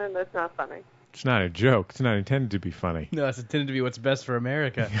president, that's not funny. It's not a joke. It's not intended to be funny. No, it's intended to be what's best for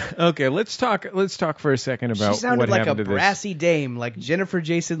America. Okay, let's talk for a second about She sounded what like a happened to this. brassy dame, like Jennifer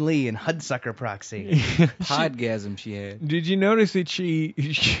Jason Leigh in Hudsucker Proxy. Podgasm she had. Did you notice that she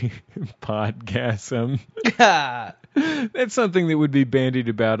podgasm? That's something that would be bandied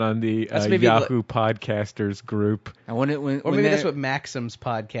about on the That's maybe Yahoo Podcasters group. I wonder when Or maybe that's that what Maxim's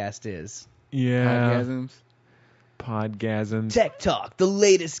podcast is. Yeah. Podgasms. Podgasms. Tech Talk, the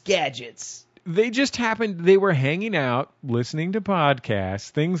latest gadgets. They just happened, they were hanging out, listening to podcasts,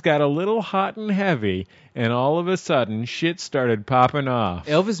 things got a little hot and heavy, and all of a sudden, shit started popping off.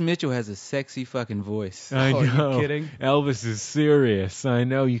 Elvis Mitchell has a sexy fucking voice. I Oh, know. are you kidding? Elvis is serious. I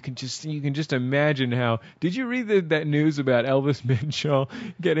know. You can just imagine how. Did you read that news about Elvis Mitchell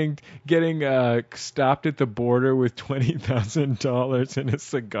getting stopped at the border with $20,000 in a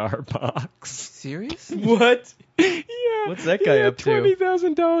cigar box? Serious? What? Yeah. What's that he guy had up to?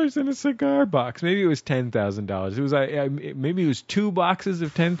 $20,000 in a cigar box. Maybe it was $10,000. It was maybe it was 2 boxes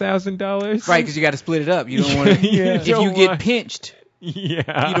of $10,000. Right, because you got to split it up. You don't want to. Yeah. If you get pinched,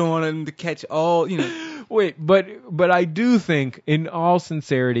 Yeah. you don't want them to catch all. Wait, but I do think, in all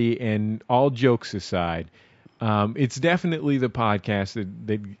sincerity and all jokes aside, it's definitely the podcast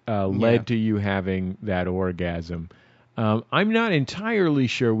that led to you having that orgasm. I'm not entirely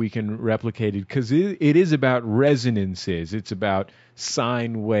sure we can replicate it because it is about resonances. It's about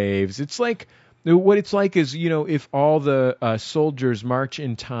sine waves. It's like what it's like is, if all the soldiers march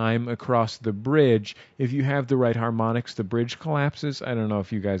in time across the bridge, if you have the right harmonics, the bridge collapses. I don't know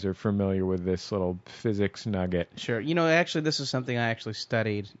if you guys are familiar with this little physics nugget. Sure. Actually, this is something I actually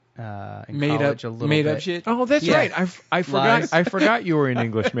studied in Made college up, a little made bit. up shit. Oh, that's Yeah. right. I forgot. Lies. I forgot you were an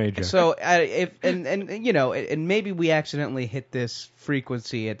English major. So, and maybe we accidentally hit this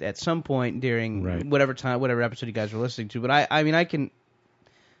frequency at some point during Right. whatever episode you guys were listening to. But I can.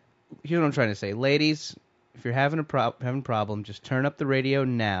 Here's what I'm trying to say, ladies. If you're having a problem, just turn up the radio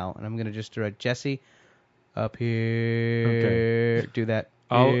now, and I'm gonna just direct Jesse up here. Okay. Do that.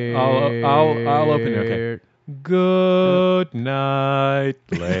 I'll open it. Okay. Good night,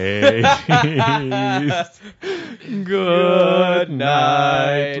 ladies. Good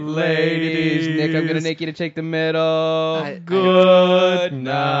night, ladies. Nick, I'm gonna make you to take the middle. Good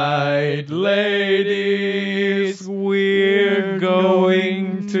night, ladies. We're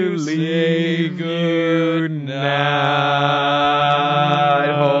going to leave you now.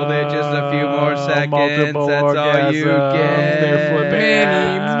 Hold it just a few more seconds. Multiple That's all you orgasms. get. They're flipping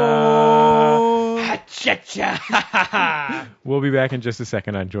Many out. more. Ha-cha-cha. We'll be back in just a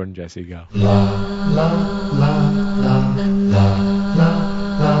second on Jordan Jesse Go.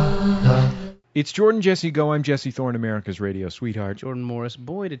 It's Jordan Jesse Go. I'm Jesse Thorne, America's radio sweetheart. Jordan Morris,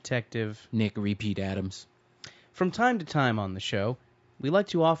 boy detective. Nick Repeat Adams. From time to time on the show, we like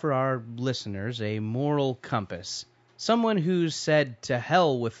to offer our listeners a moral compass. Someone who's said to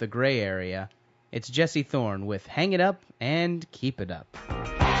hell with the gray area. It's Jesse Thorne with Hang It Up and Keep It Up.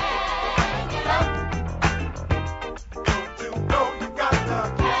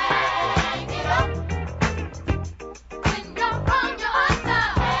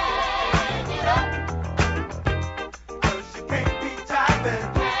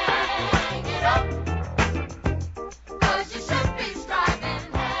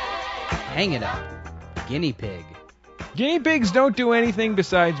 Hang It Up, Guinea Pig. Guinea pigs don't do anything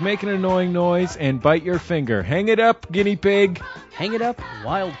besides make an annoying noise and bite your finger. Hang it up, guinea pig. Hang It Up,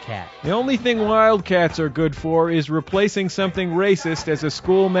 Wildcat. The only thing wildcats are good for is replacing something racist as a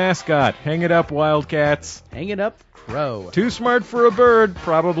school mascot. Hang it up, wildcats. Hang It Up, Crow. Too smart for a bird,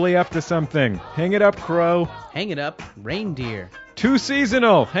 probably up to something. Hang it up, crow. Hang It Up, Reindeer. Too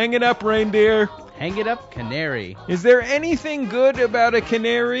seasonal. Hang it up, reindeer. Hang It Up, Canary. Is there anything good about a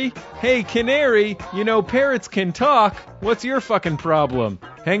canary? Hey, canary, parrots can talk. What's your fucking problem?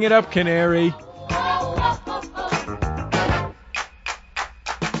 Hang it up, canary.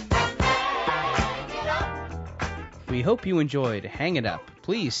 We hope you enjoyed Hang It Up.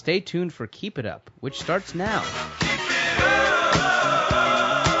 Please stay tuned for Keep It Up, which starts now.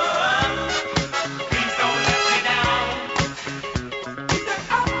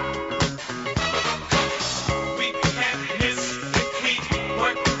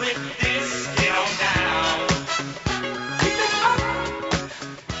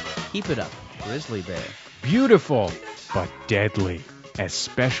 Keep It Up, Grizzly Bear. Beautiful, but deadly,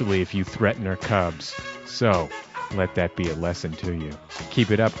 especially if you threaten her cubs. So, let that be a lesson to you.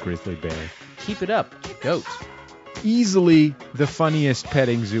 Keep it up, grizzly bear. Keep It Up, Goat. Easily the funniest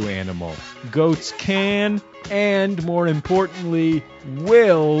petting zoo animal. Goats can, and more importantly,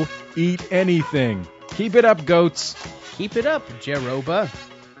 will eat anything. Keep it up, goats. Keep It Up, Jeroba.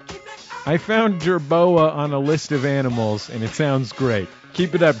 I found jerboa on a list of animals, and it sounds great.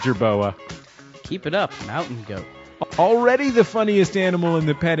 Keep it up, jerboa. Keep It Up, Mountain Goat. Already the funniest animal in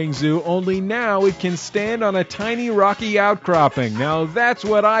the petting zoo, only now it can stand on a tiny rocky outcropping. Now that's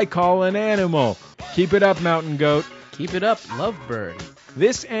what I call an animal. Keep it up, mountain goat. Keep it up, Lovebird.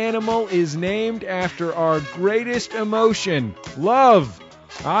 This animal is named after our greatest emotion, love.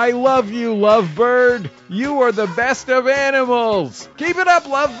 I love you, Lovebird. You are the best of animals. Keep it up,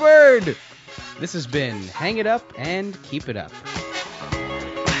 Lovebird. This has been Hang It Up and Keep It Up.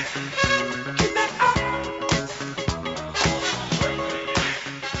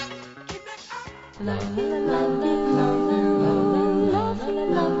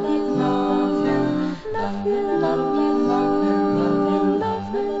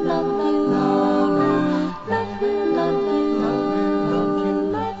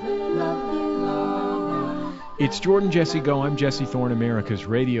 It's Jordan Jesse Go. I'm Jesse Thorne, America's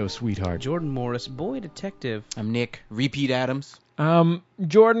radio sweetheart. Jordan Morris, boy detective. I'm Nick. Repeat Adams.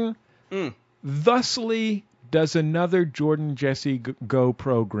 Jordan, thusly does another Jordan Jesse Go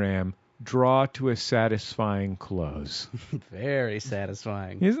program draw to a satisfying close. Very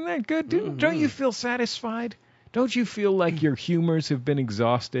satisfying. Isn't that good? Don't you feel satisfied? Don't you feel like your humors have been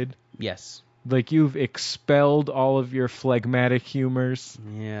exhausted? Yes. Like you've expelled all of your phlegmatic humors?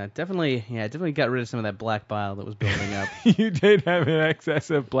 Yeah, definitely got rid of some of that black bile that was building up. You did have an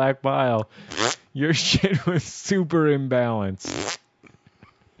excess of black bile. Your shit was super imbalanced.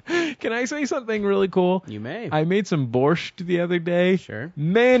 Can I say something really cool? You may. I made some borscht the other day. Sure.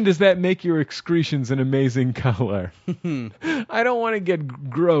 Man, does that make your excretions an amazing color. I don't want to get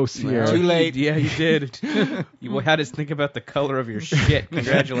gross here. Too late. Yeah, you did. You had us think about the color of your shit.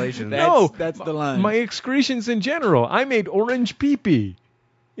 Congratulations. That's the line. My excretions in general. I made orange pee-pee.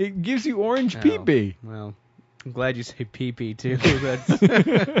 It gives you orange pee-pee. Well, I'm glad you say pee-pee, too.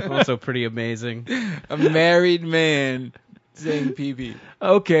 That's also pretty amazing. A married man saying pee-pee.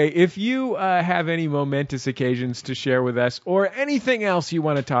 Okay, if you have any momentous occasions to share with us or anything else you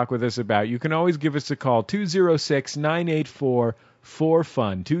want to talk with us about, you can always give us a call, 206-984-4FUN,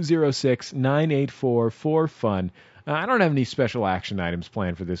 206-984-4FUN. I don't have any special action items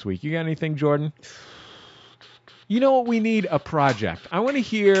planned for this week. You got anything, Jordan? You know what we need? A project. I want to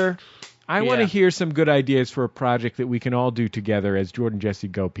hear some good ideas for a project that we can all do together as Jordan Jesse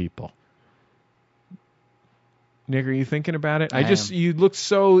Go people. Nick, are you thinking about it? You looked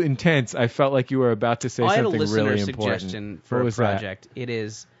so intense. I felt like you were about to say something really important. I had a listener suggestion for a project. It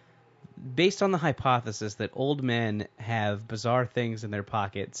is based on the hypothesis that old men have bizarre things in their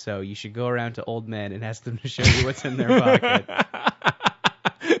pockets, so you should go around to old men and ask them to show you what's in their pocket.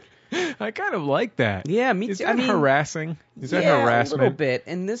 I kind of like that. Yeah, me too. Is that harassing? Is that harassment? A little bit.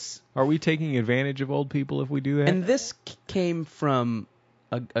 And this, are we taking advantage of old people if we do that? And this came from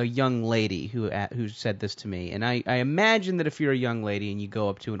a young lady who said this to me, and I imagine that if you're a young lady and you go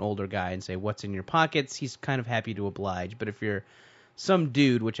up to an older guy and say, "What's in your pockets?" he's kind of happy to oblige. But if you're some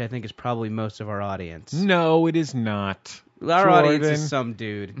dude, which I think is probably most of our audience, no, it is not. Our audience is some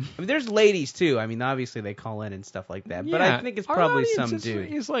dude. I mean, there's ladies too. I mean, obviously they call in and stuff like that. But I think it's probably some dude.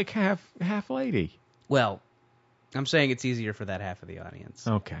 He's like half lady. Well, I'm saying it's easier for that half of the audience.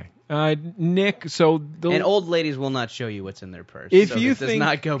 Okay. Nick, and old ladies will not show you what's in their purse. If so you does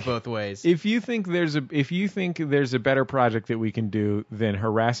not go both ways. If you think there's a better project that we can do than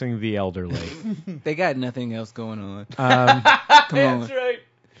harassing the elderly, they got nothing else going on. Come on. That's right.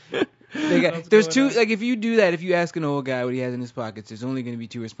 There's two, like if you do that, if you ask an old guy what he has in his pockets, there's only going to be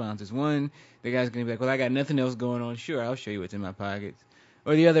two responses. One, the guy's going to be like, well, I got nothing else going on. Sure, I'll show you what's in my pockets.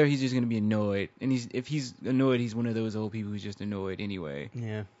 Or the other, he's just going to be annoyed. And if he's annoyed, he's one of those old people who's just annoyed anyway.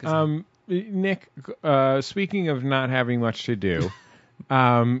 Yeah. Nick, speaking of not having much to do,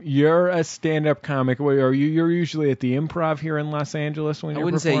 you're a stand-up comic. You're usually at the Improv here in Los Angeles when you're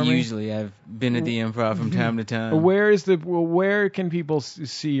performing? I wouldn't say usually. I've been at the Improv from time to time. Where can people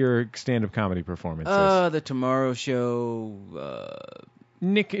see your stand-up comedy performances? The Tomorrow Show.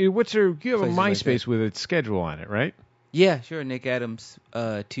 Nick, you have a MySpace with a schedule on it, right? Yeah, sure. Nick Adams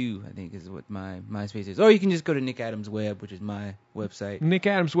 2, I think, is what my MySpace is. Or you can just go to Nick Adams Web, which is my website.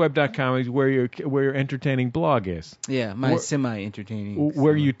 NickAdamsWeb.com is where your entertaining blog is. Yeah, my semi-entertaining.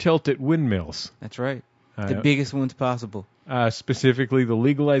 Where you tilt at windmills. That's right. The biggest ones possible. Specifically, the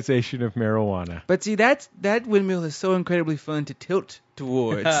legalization of marijuana. But see, that windmill is so incredibly fun to tilt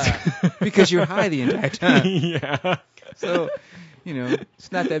towards because you're high the entire time. Yeah. So,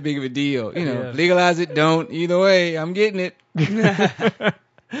 it's not that big of a deal. Legalize it, don't. Either way, I'm getting it.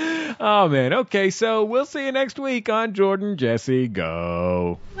 Oh, man. Okay, so we'll see you next week on Jordan Jesse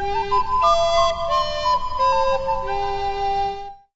Go.